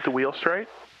trying to keep the wheel straight?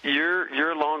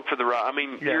 You're along for the ride. I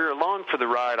mean, you're along for the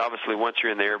ride, obviously, once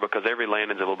you're in there, because every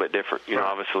landing's a little bit different.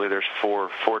 Obviously, there's four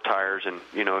tires, and,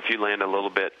 if you land a little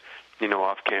bit,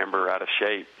 off camber or out of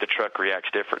shape, the truck reacts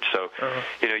different. So,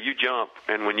 you jump,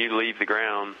 and when you leave the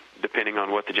ground, depending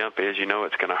on what the jump is,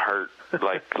 it's going to hurt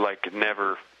like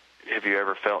never have you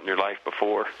ever felt in your life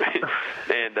before.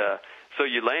 And so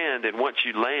you land, and once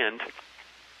you land,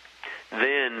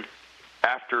 then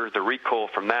after the recoil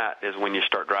from that is when you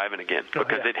start driving again,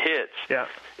 because it hits. Yeah.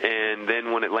 And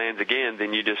then when it lands again,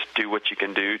 then you just do what you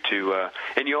can do to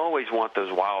and you always want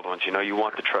those wild ones. You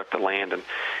want the truck to land and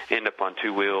end up on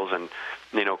two wheels and,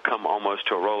 come almost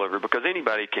to a rollover, because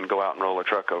anybody can go out and roll a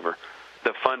truck over.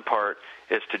 The fun part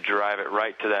is to drive it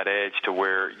right to that edge to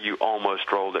where you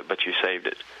almost rolled it, but you saved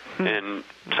it. And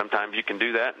sometimes you can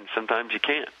do that, and sometimes you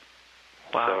can't.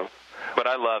 Wow. So, but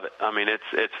I love it. I mean,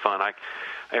 it's fun.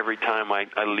 Every time I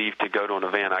leave to go to an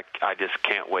event, I just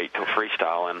can't wait till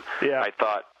freestyle. And I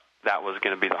thought that was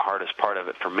going to be the hardest part of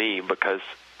it for me, because,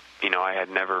 I had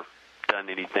never done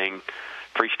anything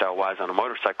freestyle-wise on a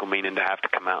motorcycle, meaning to have to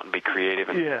come out and be creative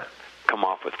and come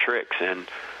off with tricks. And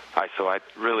so I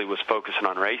really was focusing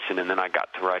on racing, and then I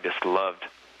got to where I just loved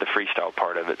the freestyle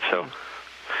part of it. So,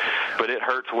 but it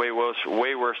hurts way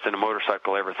worse than a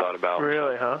motorcycle ever thought about.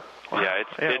 Really, huh? Wow. Yeah,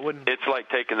 it's like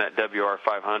taking that WR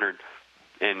 500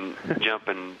 and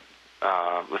jumping.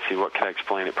 Let's see, what can I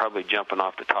explain it? Probably jumping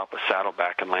off the top of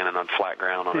Saddleback and landing on flat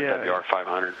ground on a WR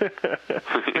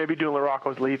 500. Maybe doing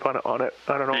LaRocco's leap on it.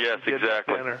 I don't know. Yes,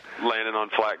 exactly. Landing on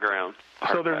flat ground.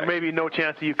 So there's maybe no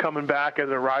chance of you coming back as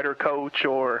a rider coach,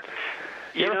 or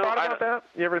you ever thought about that?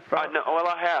 You ever thought? Well,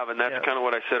 I have, and that's kind of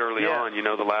what I said early on.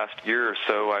 The last year or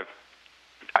so,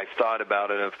 I've thought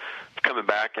about it, of coming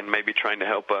back and maybe trying to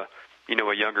help a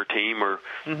younger team, or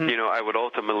I would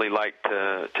ultimately like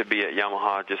to be at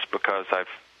Yamaha, just because I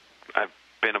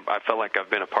felt like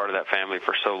I've been a part of that family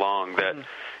for so long that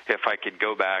if I could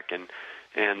go back and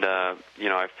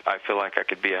I feel like I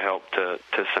could be a help to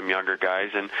some younger guys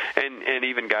and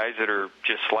even guys that are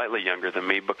just slightly younger than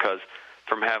me, because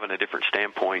from having a different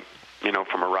standpoint,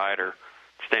 from a rider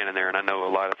standing there, and I know a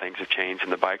lot of things have changed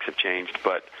and the bikes have changed,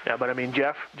 but I mean,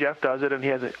 Jeff does it, and he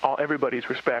has everybody's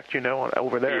respect,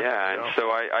 over there. Yeah, and so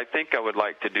I think I would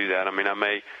like to do that. I mean, I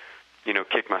may,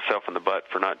 kick myself in the butt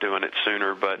for not doing it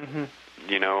sooner, but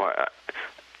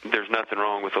there's nothing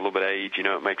wrong with a little bit of age.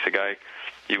 It makes a guy,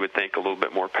 you would think, a little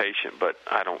bit more patient, but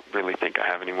I don't really think I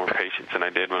have any more patience than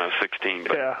I did when I was 16.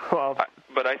 But,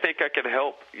 but I think I could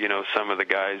help, some of the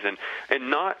guys, and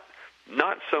not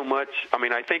so much. I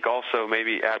mean, I think also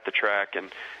maybe at the track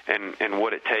and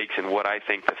what it takes and what I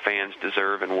think the fans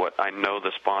deserve and what I know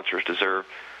the sponsors deserve.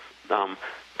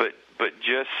 But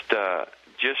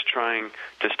just trying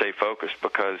to stay focused,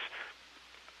 because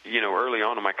early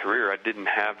on in my career I didn't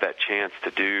have that chance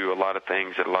to do a lot of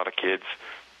things that a lot of kids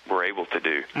were able to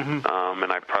do. And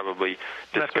I probably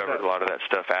discovered a lot of that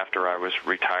stuff after I was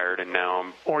retired, and now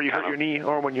I'm or you hurt your knee,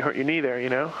 or when you hurt your knee there,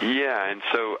 Yeah, and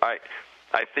so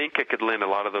I think I could lend a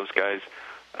lot of those guys,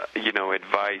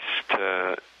 advice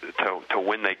to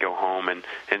when they go home and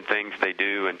things they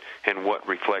do and what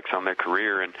reflects on their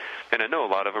career. And I know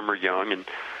a lot of them are young, and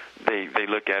they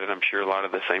look at it, I'm sure, a lot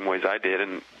of the same ways I did.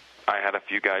 And I had a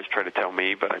few guys try to tell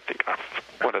me, but I think,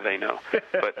 what do they know?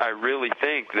 But I really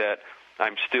think that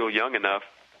I'm still young enough.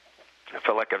 I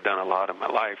feel like I've done a lot in my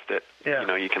life that,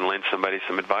 you can lend somebody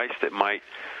some advice that might.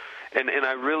 And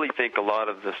I really think a lot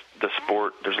of the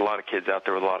sport, there's a lot of kids out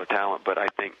there with a lot of talent, but I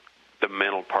think the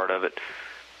mental part of it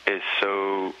is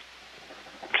so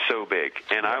big.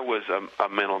 And I was a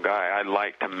mental guy. I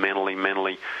like to mentally,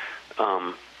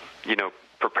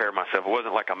 prepare myself. It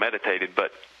wasn't like I meditated,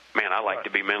 but, man, I like to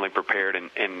be mentally prepared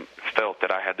and felt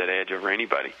that I had that edge over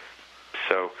anybody.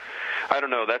 So I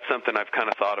don't know. That's something I've kind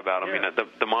of thought about. I mean,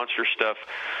 the monster stuff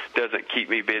doesn't keep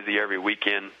me busy every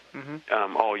weekend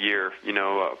all year.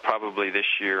 Probably this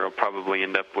year I'll probably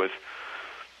end up with,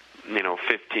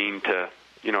 15 to,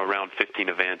 around 15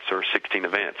 events or 16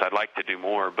 events. I'd like to do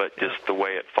more, but just the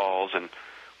way it falls and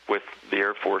with the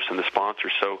Air Force and the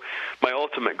sponsors. So my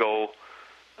ultimate goal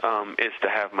is to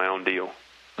have my own deal.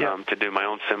 to do my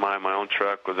own semi, my own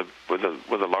truck with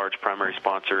a large primary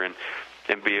sponsor,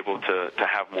 and be able to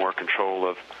have more control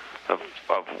of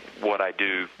what I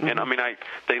do. Mm-hmm. And I mean,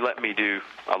 they let me do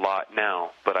a lot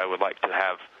now, but I would like to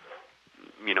have,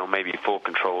 maybe full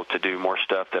control to do more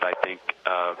stuff that I think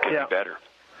could be better.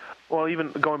 Well,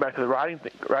 even going back to the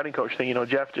riding coach thing,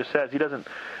 Jeff just says he doesn't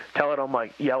tell it on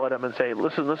like yell at him and say,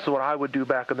 listen, this is what I would do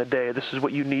back in the day. This is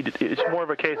what you need to do. It's more of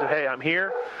a case of, hey, I'm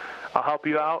here. I'll help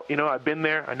you out. I've been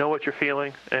there. I know what you're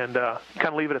feeling, and kind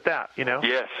of leave it at that.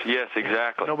 Yes,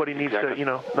 exactly. Nobody needs to.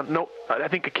 No. I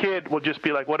think a kid will just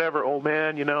be like, whatever, old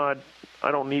man.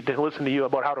 I don't need to listen to you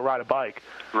about how to ride a bike.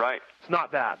 Right. It's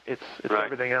not that. It's right.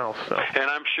 Everything else. So. And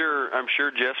I'm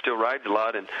sure Jeff still rides a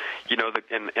lot, and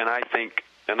and I think.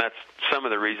 And that's some of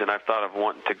the reason I've thought of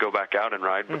wanting to go back out and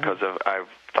ride, because I've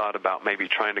thought about maybe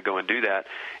trying to go and do that.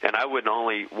 And I wouldn't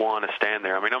only want to stand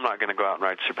there. I mean, I'm not going to go out and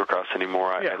ride Supercross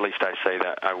anymore. At least I say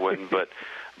that I wouldn't. But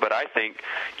I think,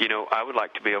 I would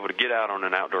like to be able to get out on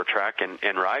an outdoor track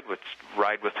and ride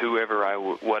with whoever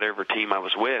whatever team I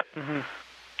was with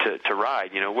to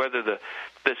ride. Whether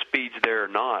the speed's there or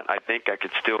not, I think I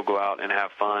could still go out and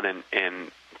have fun.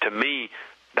 And to me,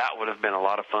 that would have been a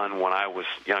lot of fun when I was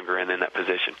younger and in that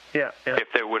position. Yeah.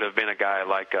 If there would have been a guy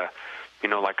like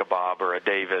a Bob or a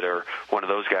David or one of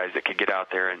those guys that could get out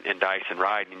there and dice and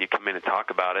ride, and you come in and talk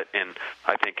about it, and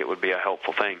I think it would be a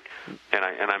helpful thing. And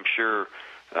I'm sure,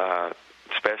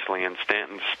 especially in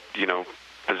Stanton's,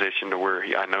 position to where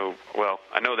I know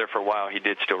there for a while he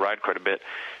did still ride quite a bit,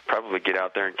 probably get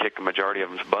out there and kick the majority of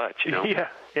them's butts,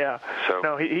 Yeah. So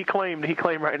no, he claimed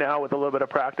right now with a little bit of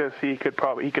practice he could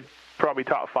probably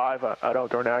top 5 at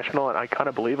Outdoor National, and I kind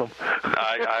of believe him.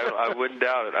 I wouldn't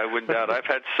doubt it. I've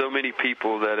had so many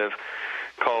people that have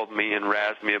called me and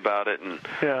razzed me about it, and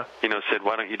said,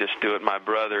 why don't you just do it? My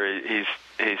brother,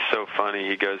 he's so funny.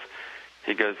 He goes,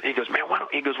 man, why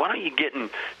don't you get in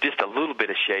just a little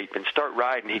bit of shape and start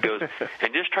riding? He goes,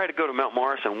 and just try to go to Mount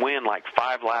Morris and win like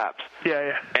 5 laps.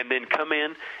 Yeah. And then come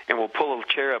in and we'll pull a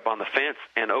chair up on the fence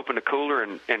and open the cooler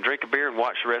and drink a beer and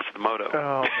watch the rest of the moto.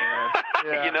 Oh,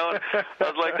 man. Yeah. I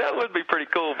was like, that would be pretty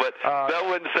cool, but that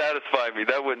wouldn't satisfy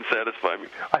me.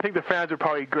 I think the fans would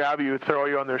probably grab you, throw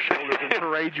you on their shoulders, and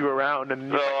parade you around, and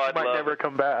you might never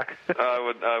come back. I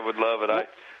would love it.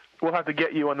 We'll have to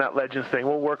get you on that Legends thing.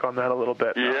 We'll work on that a little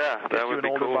bit. Yeah, that would be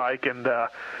cool. Get you an older bike, and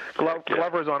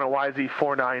Glover's on a YZ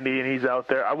 490, and he's out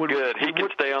there. Good. He can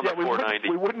stay on the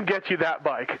 490. We wouldn't get you that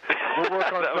bike. We'll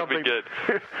work on that something. Would be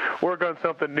good. Work on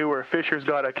something newer. Fisher's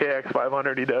got a KX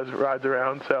 500. He rides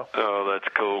around. So. Oh,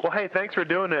 that's cool. Well, hey, thanks for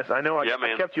doing this. I know I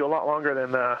kept you a lot longer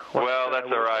than. Well, that's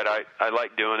all right. I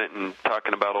like doing it, and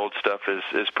talking about old stuff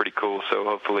is pretty cool. So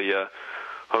hopefully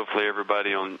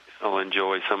everybody will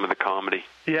enjoy some of the comedy.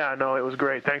 Yeah, no, it was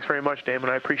great. Thanks very much,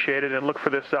 Damon. I appreciate it, and look for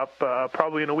this up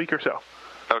probably in a week or so.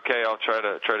 Okay, I'll try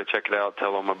to check it out.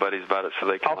 Tell all my buddies about it so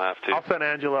they can laugh too. I'll send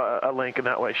Angela a link, and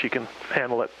that way she can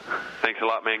handle it. Thanks a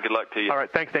lot, man. Good luck to you. All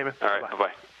right, thanks, Damon. All right,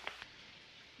 bye-bye.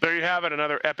 There you have it,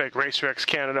 another epic RacerX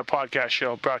Canada podcast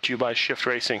show brought to you by Shift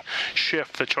Racing.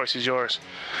 Shift, the choice is yours.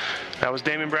 That was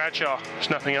Damon Bradshaw. There's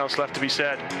nothing else left to be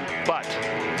said. But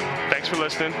thanks for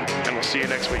listening, and we'll see you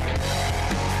next week.